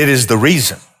 but it is the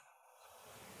reason.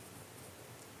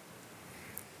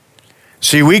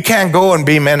 See, we can't go and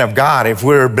be men of God if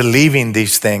we're believing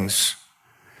these things.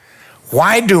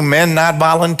 Why do men not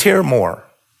volunteer more?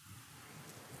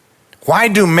 Why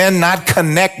do men not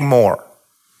connect more?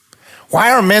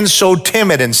 Why are men so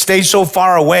timid and stay so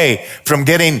far away from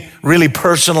getting really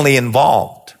personally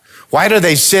involved? Why do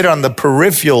they sit on the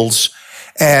peripherals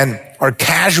and are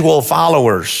casual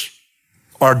followers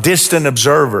or distant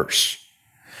observers?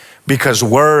 Because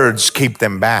words keep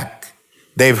them back.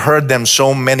 They've heard them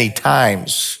so many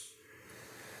times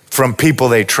from people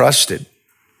they trusted.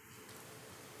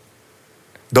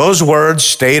 Those words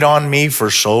stayed on me for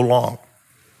so long.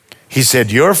 He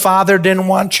said, your father didn't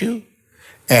want you,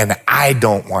 and I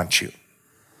don't want you.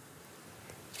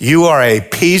 You are a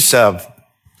piece of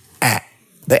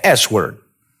the S word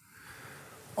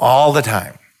all the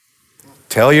time.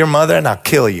 Tell your mother and I'll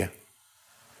kill you.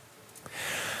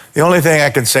 The only thing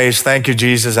I can say is thank you,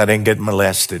 Jesus, I didn't get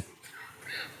molested.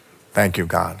 Thank you,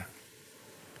 God.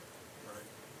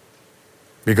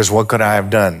 Because what could I have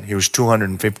done? He was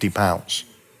 250 pounds.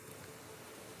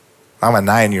 I'm a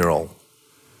 9-year-old.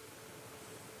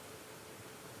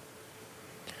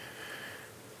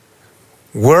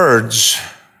 Words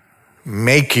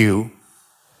make you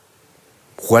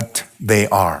what they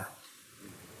are.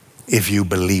 if you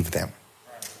believe them.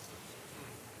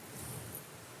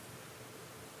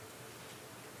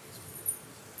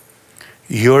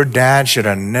 Your dad should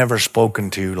have never spoken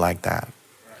to you like that.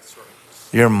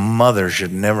 Your mother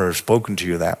should never have spoken to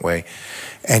you that way.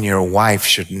 And your wife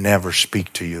should never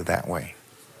speak to you that way.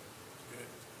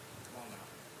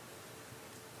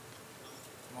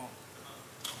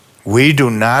 We do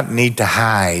not need to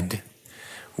hide.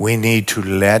 We need to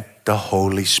let the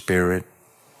Holy Spirit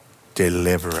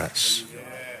deliver us.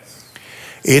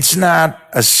 It's not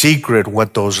a secret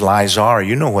what those lies are.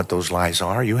 You know what those lies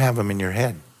are. You have them in your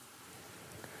head.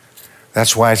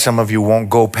 That's why some of you won't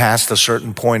go past a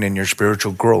certain point in your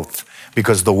spiritual growth,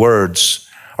 because the words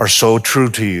are so true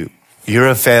to you. You're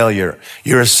a failure.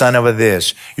 You're a son of a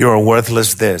this. You're a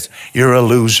worthless this. You're a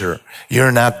loser.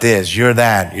 You're not this. You're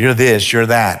that. You're this. You're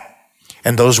that.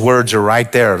 And those words are right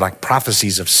there, like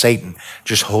prophecies of Satan,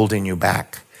 just holding you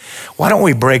back. Why don't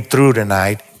we break through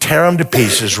tonight, tear them to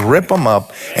pieces, rip them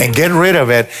up, and get rid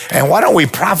of it? And why don't we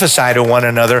prophesy to one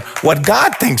another what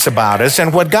God thinks about us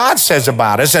and what God says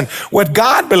about us and what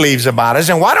God believes about us?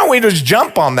 And why don't we just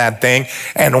jump on that thing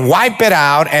and wipe it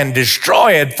out and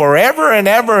destroy it forever and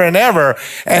ever and ever,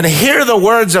 and hear the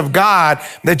words of God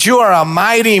that you are a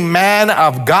mighty man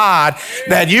of God,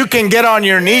 that you can get on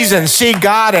your knees and see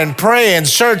God and pray and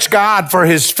search God for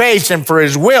his face and for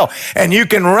his will. And you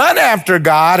can run after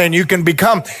God, and you can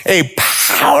become a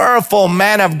powerful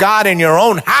man of God in your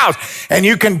own house, and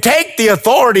you can take the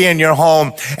authority in your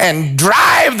home and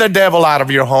drive the devil out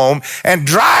of your home and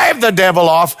drive the devil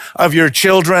off of your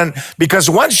children, because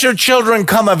once your children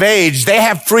come of age, they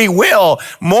have free will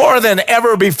more than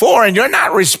ever before, and you're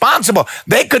not responsible.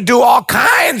 They could do all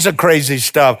kinds of crazy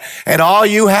stuff, and all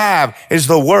you have is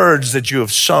the words that you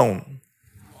have sown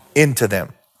into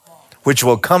them, which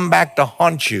will come back to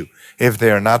haunt you if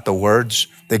they are not the words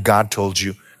that God told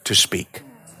you to speak.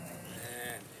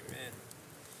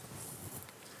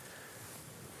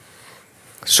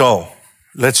 So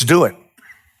let's do it.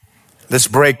 Let's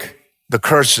break the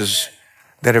curses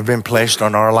that have been placed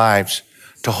on our lives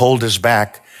to hold us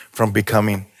back from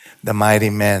becoming the mighty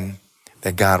men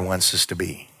that God wants us to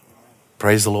be.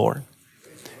 Praise the Lord.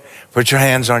 Put your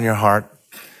hands on your heart.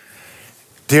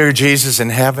 Dear Jesus in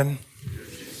heaven,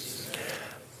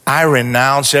 I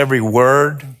renounce every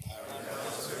word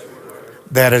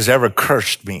that has ever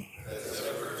cursed me,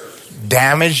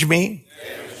 damaged me,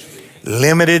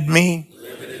 limited me,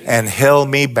 and held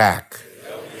me back.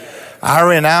 I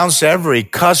renounce every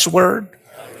cuss word,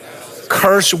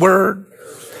 curse word,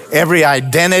 every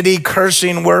identity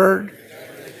cursing word,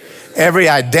 every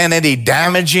identity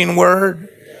damaging word,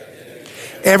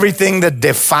 everything that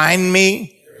defined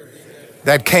me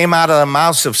that came out of the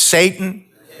mouths of Satan.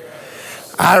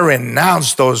 I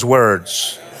renounce those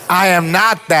words. I am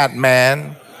not that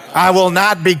man. I will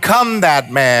not become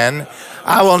that man.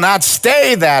 I will not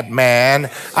stay that man.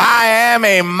 I am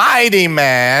a mighty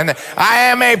man. I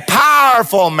am a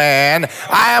powerful man.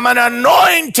 I am an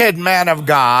anointed man of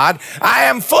God. I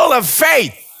am full of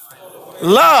faith,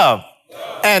 love,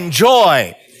 and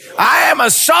joy. I am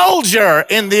a soldier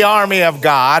in the army of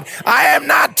God. I am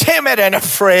not timid and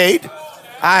afraid.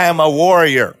 I am a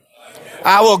warrior.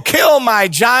 I will kill my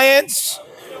giants,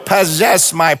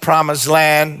 possess my promised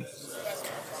land.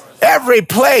 Every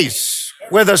place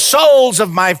where the soles of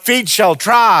my feet shall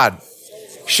trod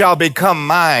shall become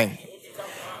mine.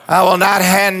 I will not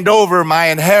hand over my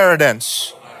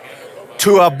inheritance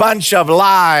to a bunch of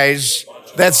lies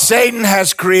that Satan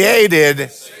has created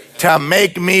to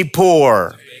make me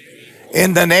poor.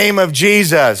 In the name of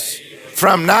Jesus,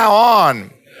 from now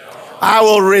on, I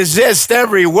will resist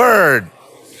every word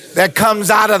that comes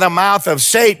out of the mouth of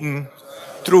Satan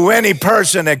through any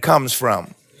person it comes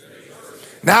from.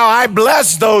 Now I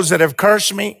bless those that have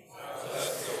cursed me,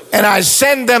 and I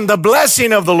send them the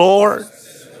blessing of the Lord.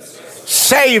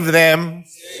 Save them,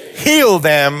 heal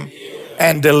them,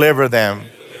 and deliver them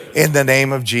in the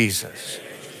name of Jesus.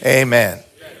 Amen.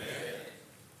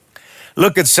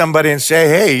 Look at somebody and say,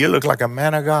 hey, you look like a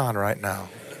man of God right now.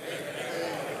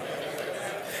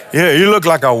 Yeah, you look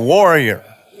like a warrior.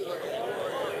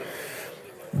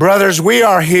 Brothers, we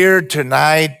are here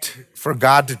tonight for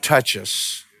God to touch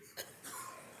us.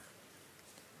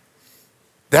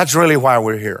 That's really why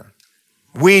we're here.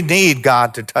 We need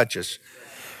God to touch us.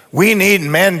 We need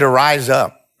men to rise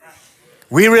up.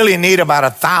 We really need about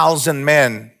 1,000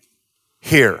 men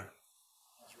here.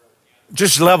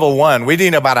 Just level one. We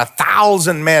need about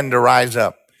 1,000 men to rise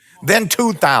up. Then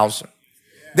 2,000.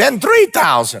 Then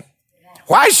 3,000.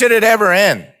 Why should it ever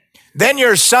end? Then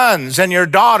your sons and your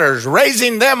daughters,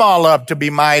 raising them all up to be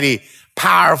mighty,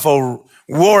 powerful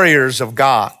warriors of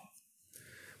God.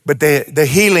 but the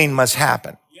healing must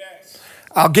happen.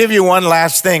 I'll give you one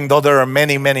last thing, though there are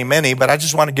many, many, many, but I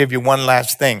just want to give you one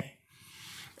last thing.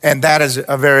 And that is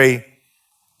a very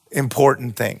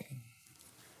important thing.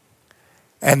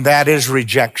 And that is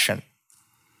rejection.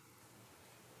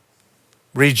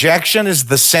 Rejection is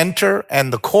the center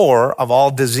and the core of all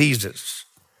diseases.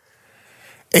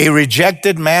 A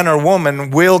rejected man or woman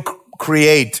will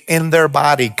create in their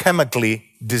body chemically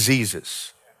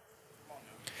diseases.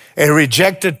 A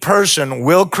rejected person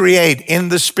will create in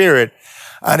the spirit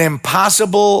an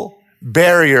impossible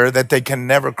barrier that they can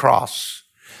never cross.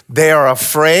 They are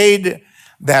afraid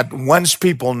that once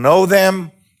people know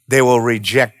them, they will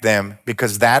reject them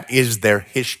because that is their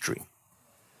history.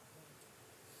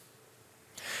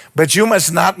 But you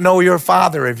must not know your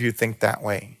Father if you think that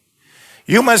way.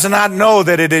 You must not know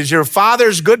that it is your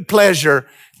Father's good pleasure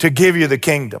to give you the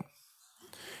kingdom.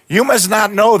 You must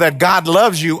not know that God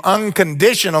loves you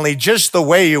unconditionally just the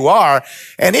way you are.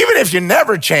 And even if you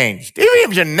never changed, even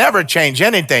if you never change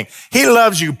anything, He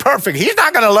loves you perfect. He's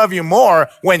not going to love you more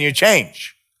when you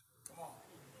change.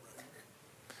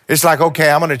 It's like, okay,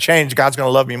 I'm going to change. God's going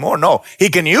to love me more. No, He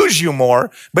can use you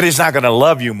more, but He's not going to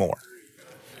love you more.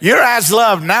 You're as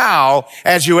loved now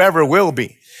as you ever will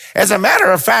be. As a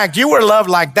matter of fact, you were loved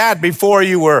like that before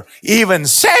you were even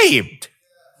saved.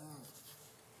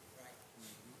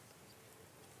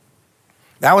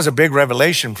 That was a big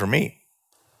revelation for me.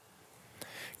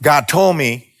 God told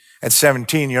me at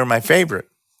 17, you're my favorite.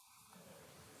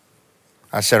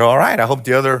 I said, all right, I hope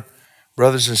the other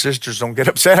brothers and sisters don't get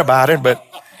upset about it, but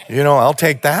I'll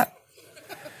take that.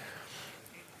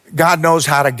 God knows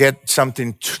how to get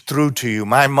something through to you.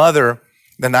 My mother,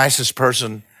 the nicest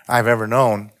person I've ever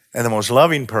known and the most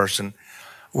loving person,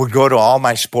 would go to all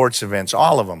my sports events,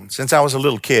 all of them, since I was a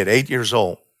little kid, 8 years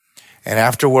old. And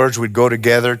afterwards, we'd go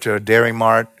together to a Dairy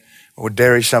Mart, or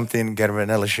dairy something, get a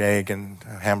vanilla shake and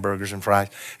hamburgers and fries.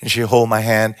 And she'd hold my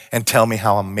hand and tell me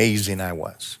how amazing I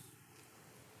was.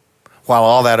 While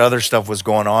all that other stuff was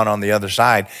going on the other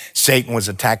side, Satan was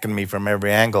attacking me from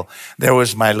every angle. There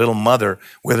was my little mother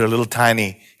with her little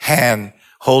tiny hand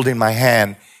holding my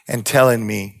hand and telling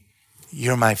me,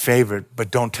 you're my favorite, but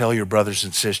don't tell your brothers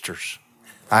and sisters.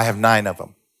 I have 9 of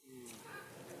them.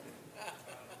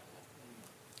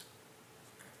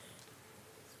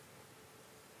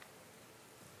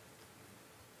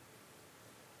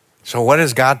 So what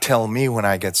does God tell me when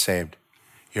I get saved?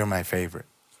 You're my favorite.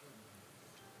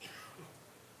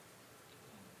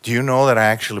 Do you know that I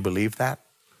actually believe that?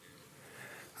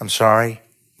 I'm sorry.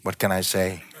 What can I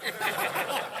say?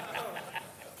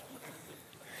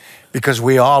 Because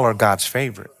we all are God's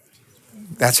favorite.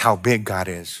 That's how big God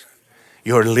is.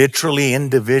 You're literally,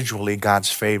 individually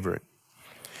God's favorite.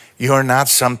 You're not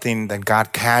something that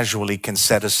God casually can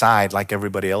set aside like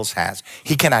everybody else has.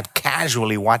 He cannot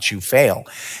casually watch you fail.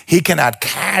 He cannot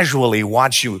casually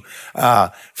watch you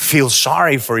feel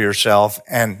sorry for yourself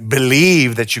and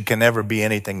believe that you can never be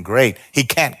anything great. He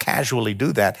can't casually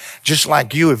do that. Just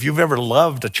like you, if you've ever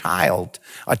loved a child,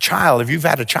 if you've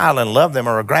had a child and loved them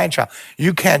or a grandchild,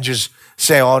 you can't just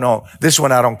say, oh no, this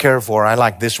one I don't care for. I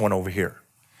like this one over here.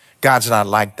 God's not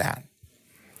like that.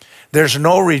 There's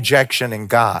no rejection in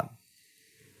God.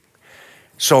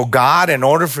 So God, in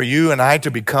order for you and I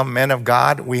to become men of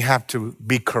God, we have to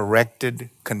be corrected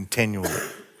continually.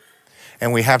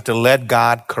 And we have to let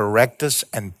God correct us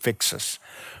and fix us.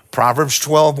 Proverbs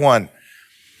 12:1,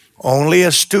 only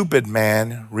a stupid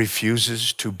man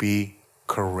refuses to be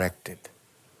corrected.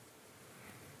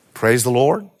 Praise the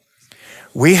Lord.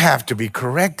 We have to be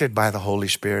corrected by the Holy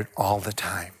Spirit all the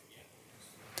time.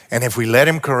 And if we let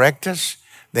Him correct us,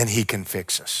 then He can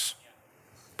fix us.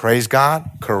 Praise God.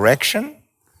 Correction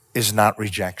is not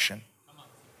rejection.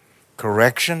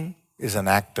 Correction is an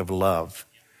act of love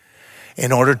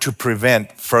in order to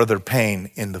prevent further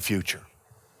pain in the future.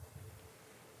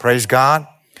 Praise God.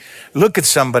 Look at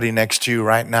somebody next to you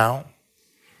right now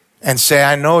and say,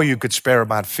 I know you could spare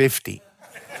about 50.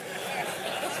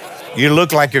 You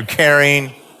look like you're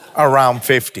carrying around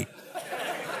 50.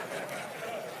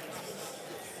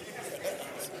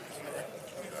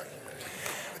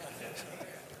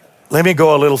 Let me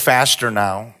go a little faster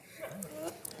now.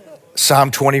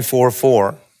 Psalm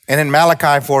 24:4. And in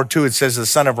Malachi 4:2, it says, the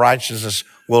Son of Righteousness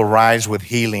will rise with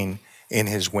healing in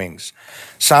His wings.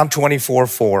 Psalm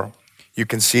 24:4, you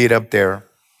can see it up there.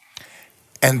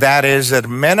 And that is that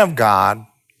men of God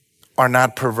are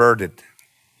not perverted.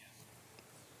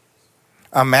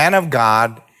 A man of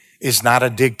God is not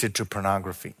addicted to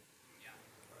pornography.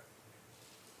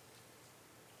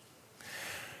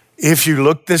 If you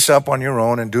look this up on your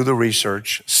own and do the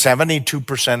research,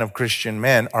 72% of Christian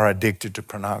men are addicted to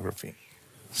pornography.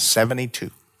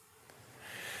 72.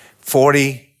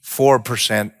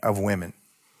 44% of women.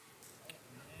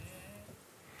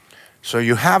 So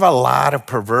you have a lot of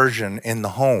perversion in the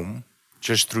home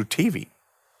just through TV.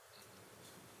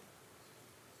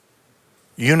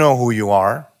 You know who you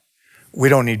are. We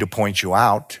don't need to point you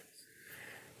out.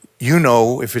 You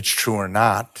know if it's true or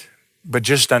not, but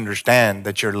just understand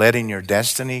that you're letting your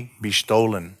destiny be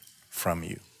stolen from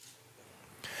you.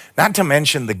 Not to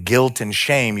mention the guilt and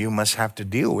shame you must have to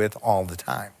deal with all the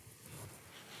time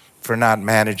for not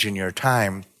managing your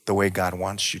time the way God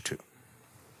wants you to.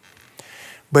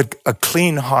 But a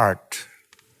clean heart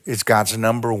is God's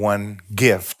number one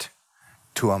gift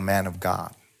to a man of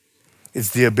God.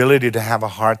 It's the ability to have a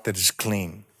heart that is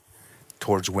clean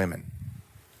towards women.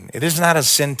 It is not a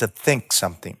sin to think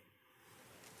something.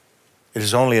 It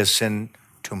is only a sin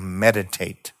to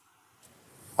meditate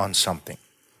on something.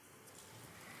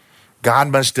 God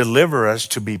must deliver us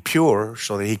to be pure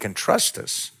so that he can trust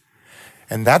us.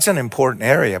 And that's an important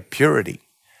area, purity.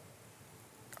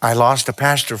 I lost a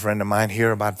pastor friend of mine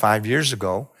here about 5 years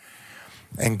ago,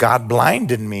 and God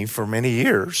blinded me for many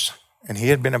years. And he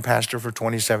had been a pastor for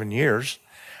 27 years.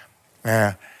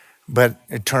 But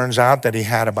it turns out that he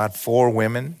had about 4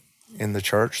 women in the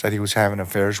church that he was having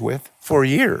affairs with for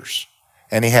years.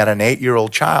 And he had an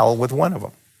 8-year-old child with one of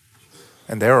them.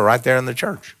 And they were right there in the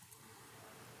church.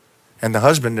 And the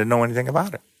husband didn't know anything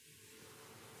about it.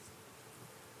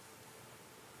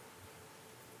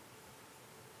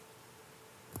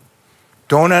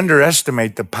 Don't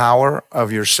underestimate the power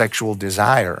of your sexual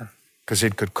desire, because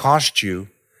it could cost you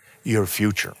your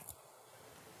future.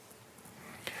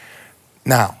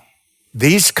 Now,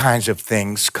 these kinds of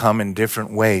things come in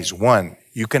different ways. One,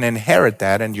 you can inherit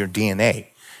that in your DNA.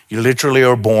 You literally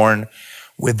are born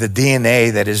with the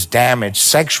DNA that is damaged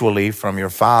sexually from your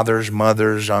fathers,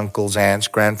 mothers, uncles, aunts,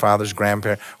 grandfathers,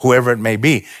 grandparents, whoever it may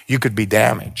be. You could be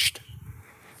damaged.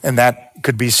 And that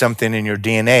could be something in your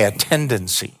DNA, a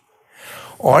tendency.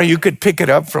 Or you could pick it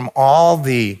up from all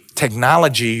the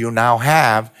technology you now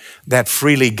have that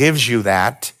freely gives you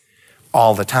that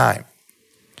all the time.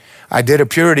 I did a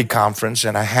purity conference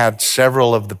and I had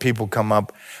several of the people come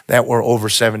up that were over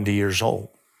 70 years old.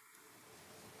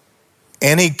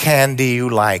 Any candy you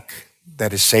like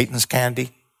that is Satan's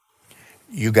candy,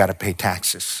 you got to pay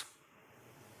taxes.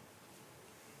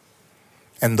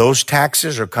 And those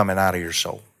taxes are coming out of your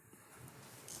soul.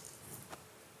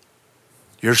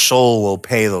 Your soul will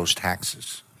pay those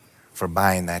taxes for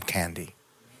buying that candy.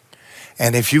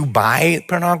 And if you buy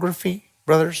pornography,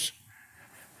 brothers,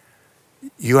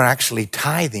 you are actually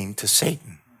tithing to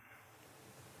Satan.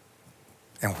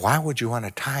 And why would you want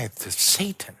to tithe to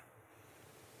Satan?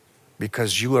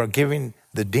 Because you are giving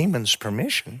the demons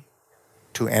permission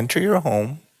to enter your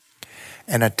home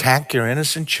and attack your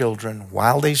innocent children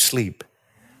while they sleep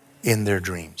in their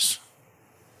dreams.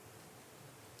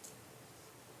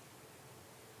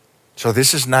 So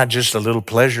this is not just a little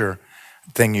pleasure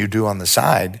thing you do on the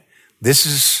side. This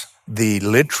is the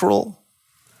literal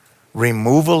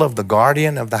removal of the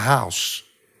guardian of the house,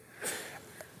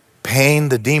 paying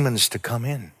the demons to come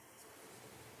in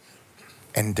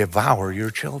and devour your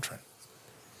children.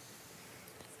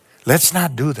 Let's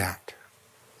not do that,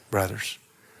 brothers.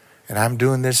 And I'm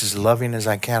doing this as loving as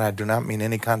I can. I do not mean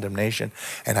any condemnation,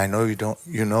 and I know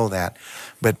you know that.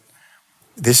 But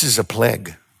this is a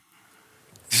plague.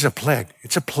 This is a plague.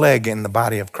 It's a plague in the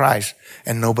body of Christ,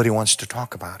 and nobody wants to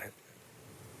talk about it.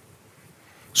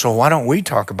 So why don't we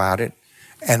talk about it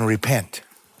and repent?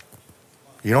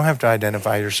 You don't have to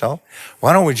identify yourself.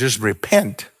 Why don't we just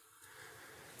repent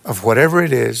of whatever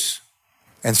it is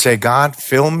and say, God,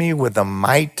 fill me with the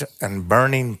might and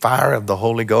burning fire of the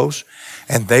Holy Ghost,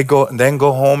 and then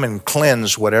go home and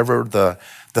cleanse whatever the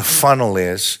funnel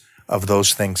is of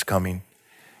those things coming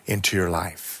into your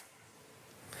life.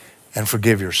 And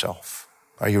forgive yourself.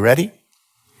 Are you ready?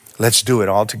 Let's do it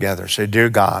all together. Say, dear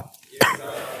God,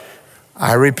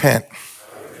 I repent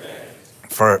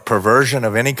for perversion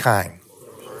of any kind,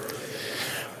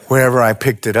 wherever I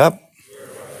picked it up,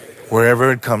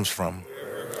 wherever it comes from.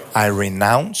 I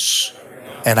renounce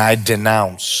and I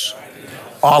denounce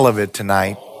all of it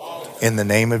tonight in the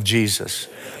name of Jesus.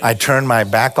 I turn my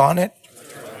back on it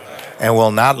and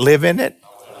will not live in it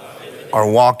or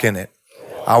walk in it.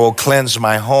 I will cleanse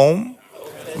my home,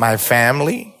 my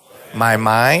family, my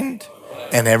mind,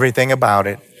 and everything about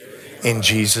it in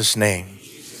Jesus' name.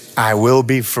 I will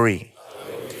be free.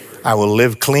 I will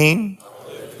live clean,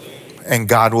 and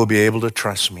God will be able to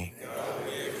trust me.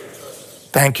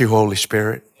 Thank you, Holy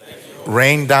Spirit.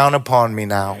 Rain down upon me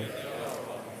now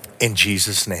in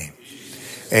Jesus' name.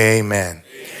 Amen.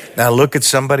 Now look at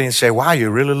somebody and say, wow, you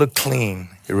really look clean.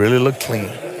 You really look clean.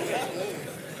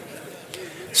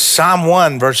 Psalm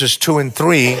 1, verses 2 and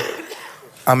 3,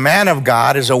 a man of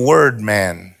God is a word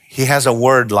man. He has a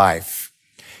word life.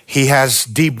 He has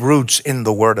deep roots in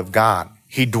the word of God.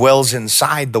 He dwells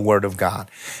inside the word of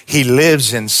God. He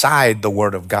lives inside the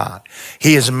word of God.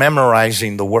 He is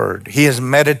memorizing the word. He is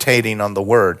meditating on the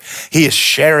word. He is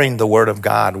sharing the word of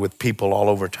God with people all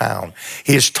over town.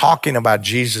 He is talking about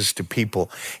Jesus to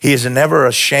people. He is never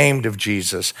ashamed of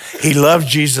Jesus. He loves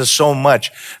Jesus so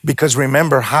much because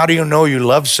remember, how do you know you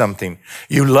love something?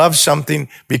 You love something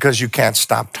because you can't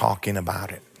stop talking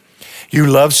about it. You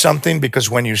love something because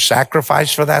when you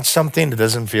sacrifice for that something, it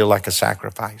doesn't feel like a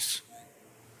sacrifice.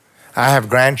 I have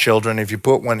grandchildren. If you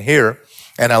put one here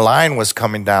and a lion was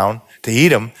coming down to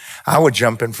eat him, I would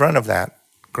jump in front of that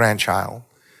grandchild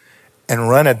and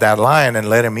run at that lion and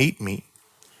let him eat me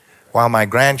while my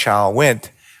grandchild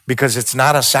went, because it's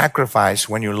not a sacrifice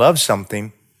when you love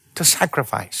something to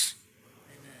sacrifice.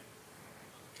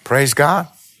 Praise God.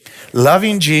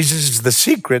 Loving Jesus is the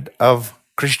secret of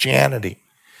Christianity.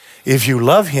 If you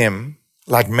love him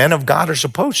like men of God are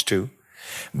supposed to,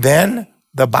 then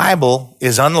the Bible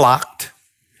is unlocked,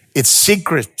 its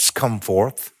secrets come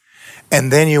forth, and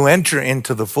then you enter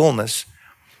into the fullness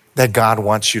that God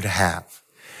wants you to have.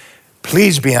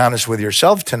 Please be honest with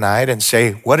yourself tonight and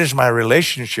say, what is my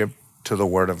relationship to the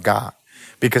Word of God?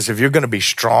 Because if you're going to be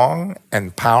strong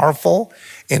and powerful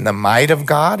in the might of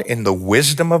God, in the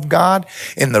wisdom of God,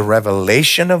 in the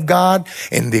revelation of God,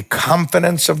 in the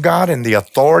confidence of God, in the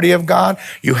authority of God,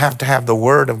 you have to have the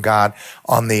Word of God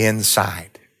on the inside.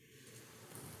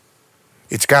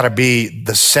 It's got to be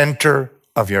the center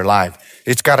of your life.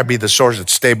 It's got to be the source that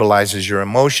stabilizes your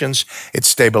emotions. It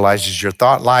stabilizes your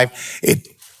thought life. It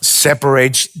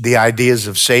separates the ideas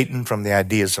of Satan from the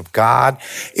ideas of God.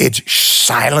 It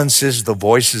silences the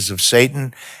voices of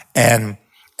Satan and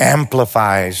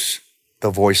amplifies the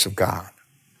voice of God.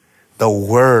 The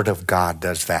Word of God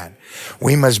does that.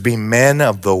 We must be men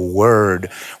of the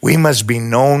Word. We must be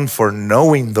known for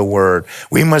knowing the Word.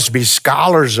 We must be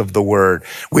scholars of the Word.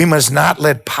 We must not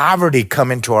let poverty come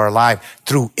into our life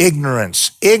through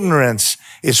ignorance. Ignorance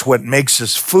is what makes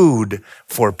us food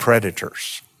for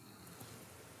predators.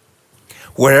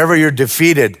 Wherever you're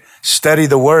defeated, study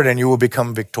the Word and you will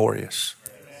become victorious.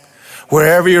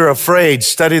 Wherever you're afraid,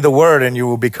 study the Word and you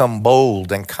will become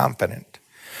bold and confident.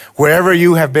 Wherever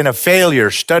you have been a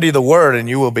failure, study the Word and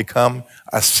you will become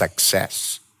a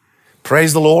success.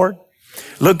 Praise the Lord.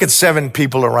 Look at 7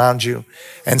 people around you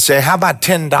and say, how about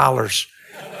 $10?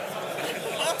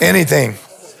 Anything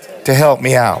to help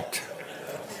me out.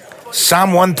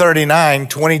 Psalm 139,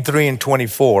 23 and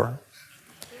 24.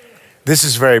 This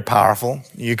is very powerful.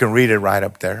 You can read it right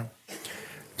up there.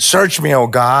 Search me, O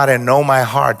God, and know my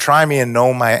heart. Try me and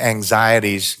know my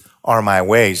anxieties are my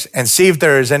ways, and see if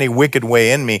there is any wicked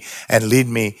way in me, and lead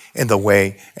me in the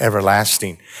way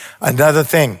everlasting. Another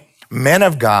thing, men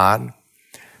of God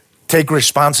take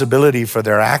responsibility for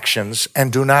their actions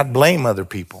and do not blame other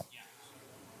people.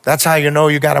 That's how you know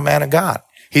you got a man of God.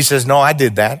 He says, no, I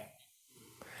did that.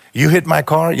 You hit my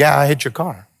car? Yeah, I hit your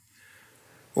car.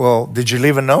 Well, did you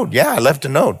leave a note? Yeah, I left a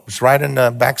note. It's right in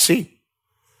the back seat.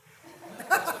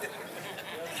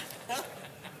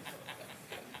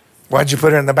 Why'd you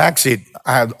put it in the back seat?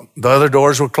 The other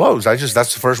doors were closed.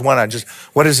 That's the first one.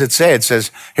 What does it say? It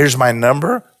says, here's my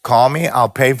number. Call me. I'll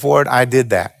pay for it. I did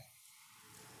that.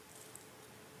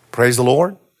 Praise the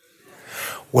Lord.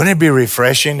 Wouldn't it be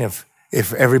refreshing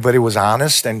if everybody was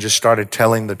honest and just started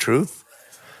telling the truth?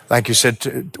 Like you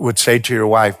would say to your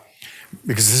wife,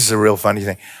 because this is a real funny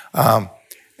thing.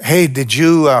 Hey, did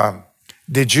you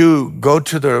go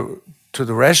to the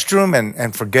restroom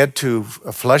and forget to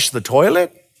flush the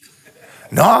toilet?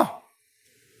 No,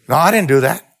 I didn't do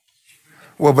that.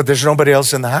 Well, but there's nobody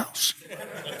else in the house.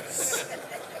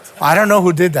 I don't know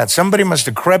who did that. Somebody must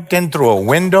have crept in through a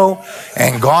window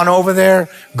and gone over there,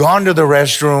 gone to the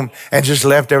restroom, and just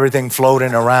left everything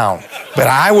floating around. But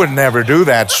I would never do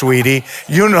that, sweetie.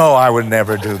 You know I would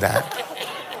never do that.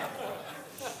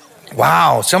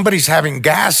 Wow, somebody's having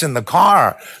gas in the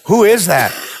car. Who is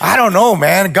that? I don't know,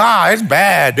 man. God, it's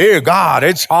bad. Dear God,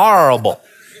 it's horrible.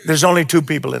 There's only 2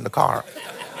 people in the car.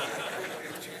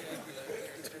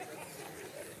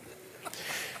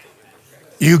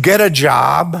 You get a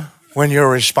job when you're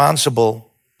responsible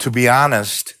to be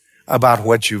honest about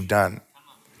what you've done.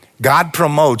 God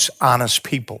promotes honest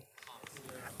people,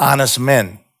 honest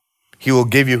men. He will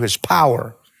give you his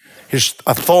power, his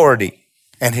authority,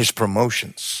 and his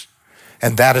promotions.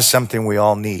 And that is something we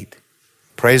all need.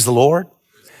 Praise the Lord.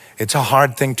 It's a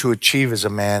hard thing to achieve as a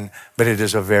man, but it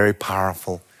is a very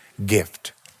powerful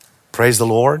gift. Praise the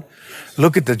Lord.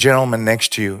 Look at the gentleman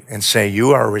next to you and say,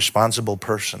 you are a responsible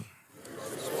person.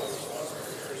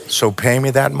 So pay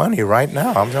me that money right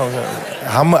now.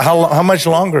 How much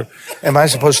longer am I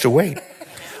supposed to wait?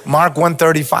 Mark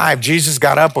 1:35, Jesus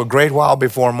got up a great while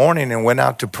before morning and went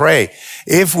out to pray.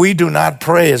 If we do not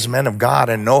pray as men of God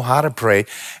and know how to pray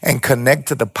and connect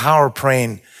to the power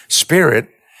praying spirit,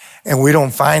 and we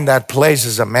don't find that place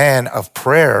as a man of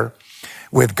prayer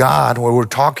with God where we're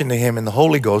talking to him in the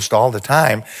Holy Ghost all the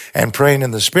time and praying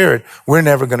in the Spirit, we're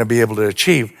never going to be able to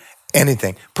achieve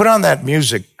anything. Put on that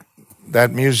music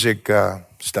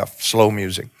stuff, slow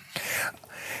music.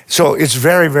 So it's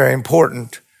very, very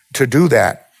important to do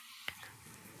that.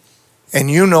 And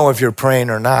you know if you're praying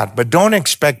or not, but don't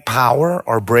expect power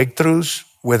or breakthroughs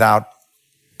without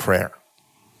prayer.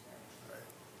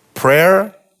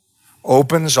 Prayer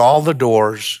opens all the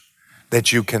doors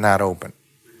that you cannot open,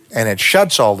 and it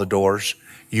shuts all the doors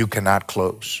you cannot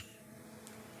close.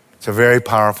 It's a very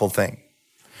powerful thing.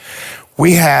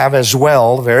 We have as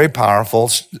well, very powerful,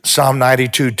 Psalm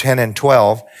 92:10 and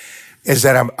 12, is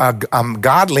that a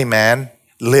godly man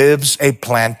lives a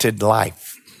planted life.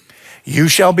 You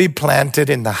shall be planted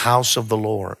in the house of the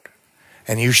Lord,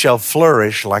 and you shall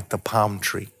flourish like the palm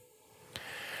tree.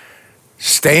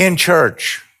 Stay in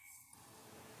church.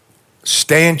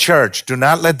 Stay in church. Do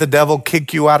not let the devil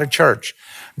kick you out of church.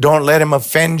 Don't let him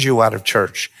offend you out of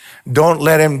church. Don't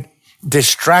let him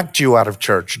distract you out of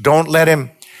church. Don't let him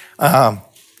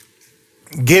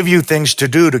give you things to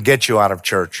do to get you out of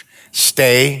church.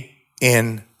 Stay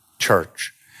in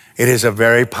church. It is a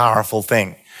very powerful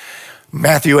thing.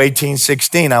 Matthew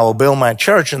 18:16, I will build my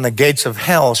church and the gates of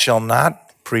hell shall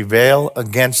not prevail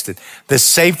against it. The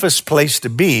safest place to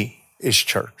be is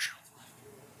church.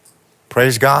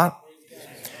 Praise God.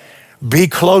 Be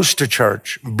close to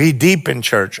church. Be deep in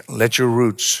church. Let your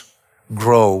roots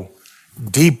grow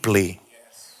deeply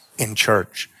in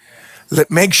church.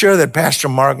 Make sure that Pastor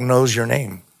Mark knows your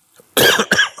name.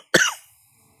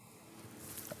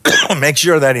 Make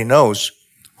sure that he knows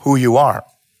who you are,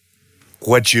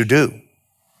 what you do.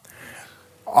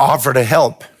 Offer to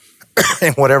help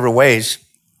in whatever ways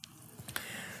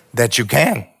that you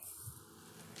can.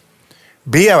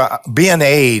 Be an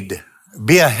aid.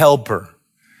 Be a helper.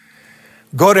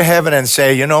 Go to heaven and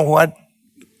say, you know what?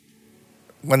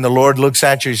 When the Lord looks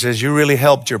at you, he says, you really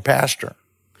helped your pastor.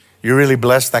 You really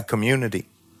blessed that community.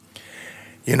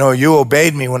 You know, you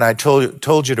obeyed me when I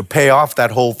told you to pay off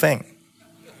that whole thing.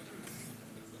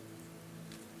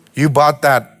 You bought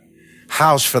that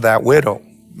house for that widow.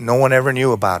 No one ever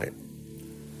knew about it.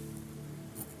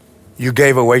 You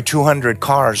gave away 200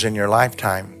 cars in your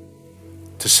lifetime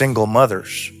to single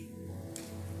mothers.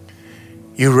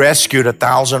 You rescued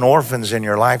 1,000 orphans in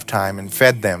your lifetime and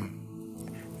fed them.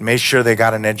 Made sure they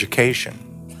got an education.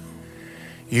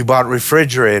 You bought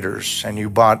refrigerators and you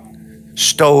bought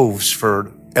stoves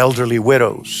for elderly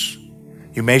widows.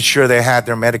 You made sure they had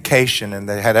their medication and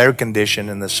they had air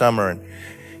conditioning in the summer and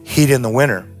heat in the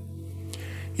winter.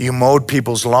 You mowed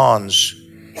people's lawns.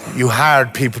 You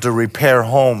hired people to repair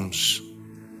homes.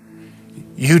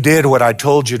 You did what I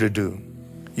told you to do.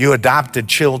 You adopted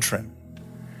children.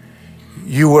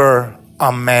 You were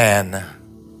a man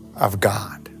of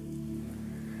God.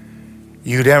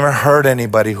 You never hurt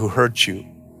anybody who hurt you.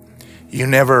 You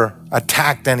never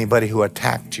attacked anybody who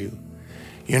attacked you.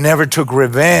 You never took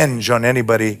revenge on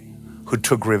anybody who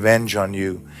took revenge on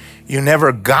you. You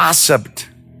never gossiped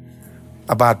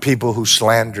about people who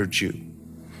slandered you.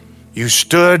 You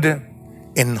stood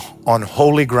on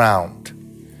holy ground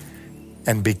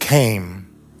and became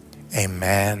a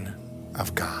man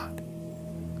of God.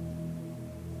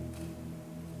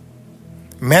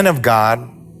 Men of God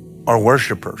are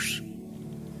worshipers.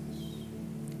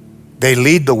 They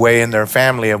lead the way in their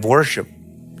family of worship.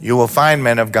 You will find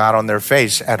men of God on their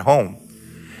face at home,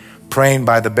 praying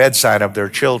by the bedside of their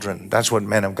children. That's what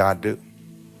men of God do.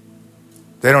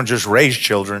 They don't just raise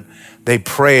children, they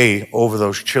pray over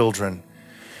those children.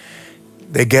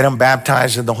 They get them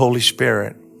baptized in the Holy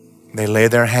Spirit. They lay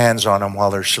their hands on them while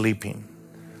they're sleeping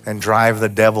and drive the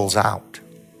devils out.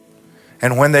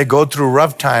 And when they go through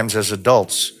rough times as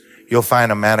adults, you'll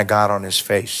find a man of God on his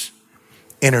face,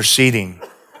 interceding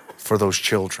for those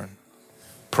children,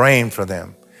 praying for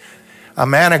them. A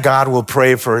man of God will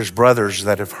pray for his brothers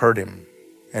that have hurt him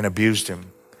and abused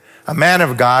him. A man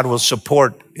of God will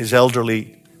support his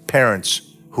elderly parents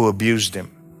who abused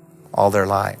him all their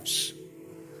lives.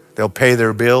 They'll pay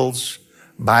their bills,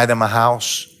 buy them a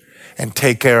house, and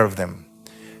take care of them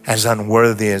as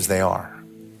unworthy as they are,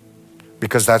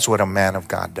 because that's what a man of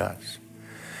God does.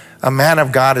 A man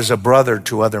of God is a brother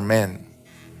to other men.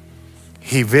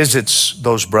 He visits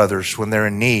those brothers when they're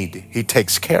in need. He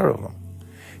takes care of them.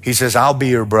 He says, I'll be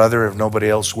your brother if nobody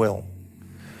else will.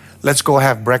 Let's go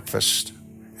have breakfast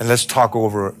and let's talk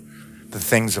over the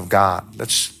things of God.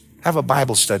 Let's have a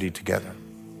Bible study together.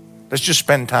 Let's just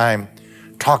spend time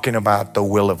talking about the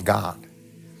will of God.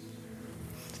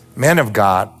 Men of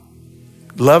God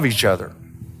love each other.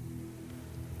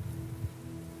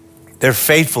 They're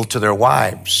faithful to their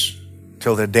wives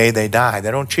till the day they die.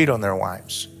 They don't cheat on their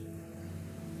wives.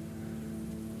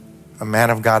 A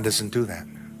man of God doesn't do that.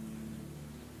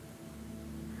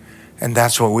 And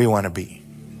that's what we want to be.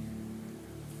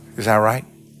 Is that right?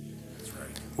 That's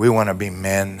right. We want to be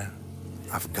men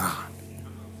of God.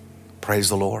 Praise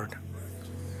the Lord.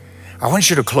 I want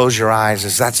you to close your eyes,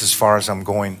 as that's as far as I'm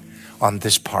going on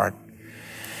this part.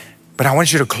 But I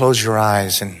want you to close your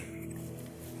eyes, and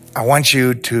I want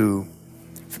you to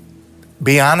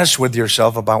be honest with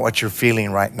yourself about what you're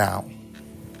feeling right now.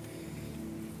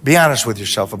 Be honest with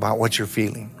yourself about what you're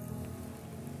feeling.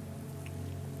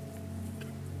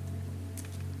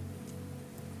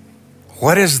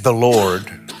 What is the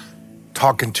Lord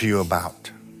talking to you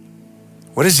about?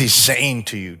 What is he saying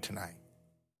to you tonight?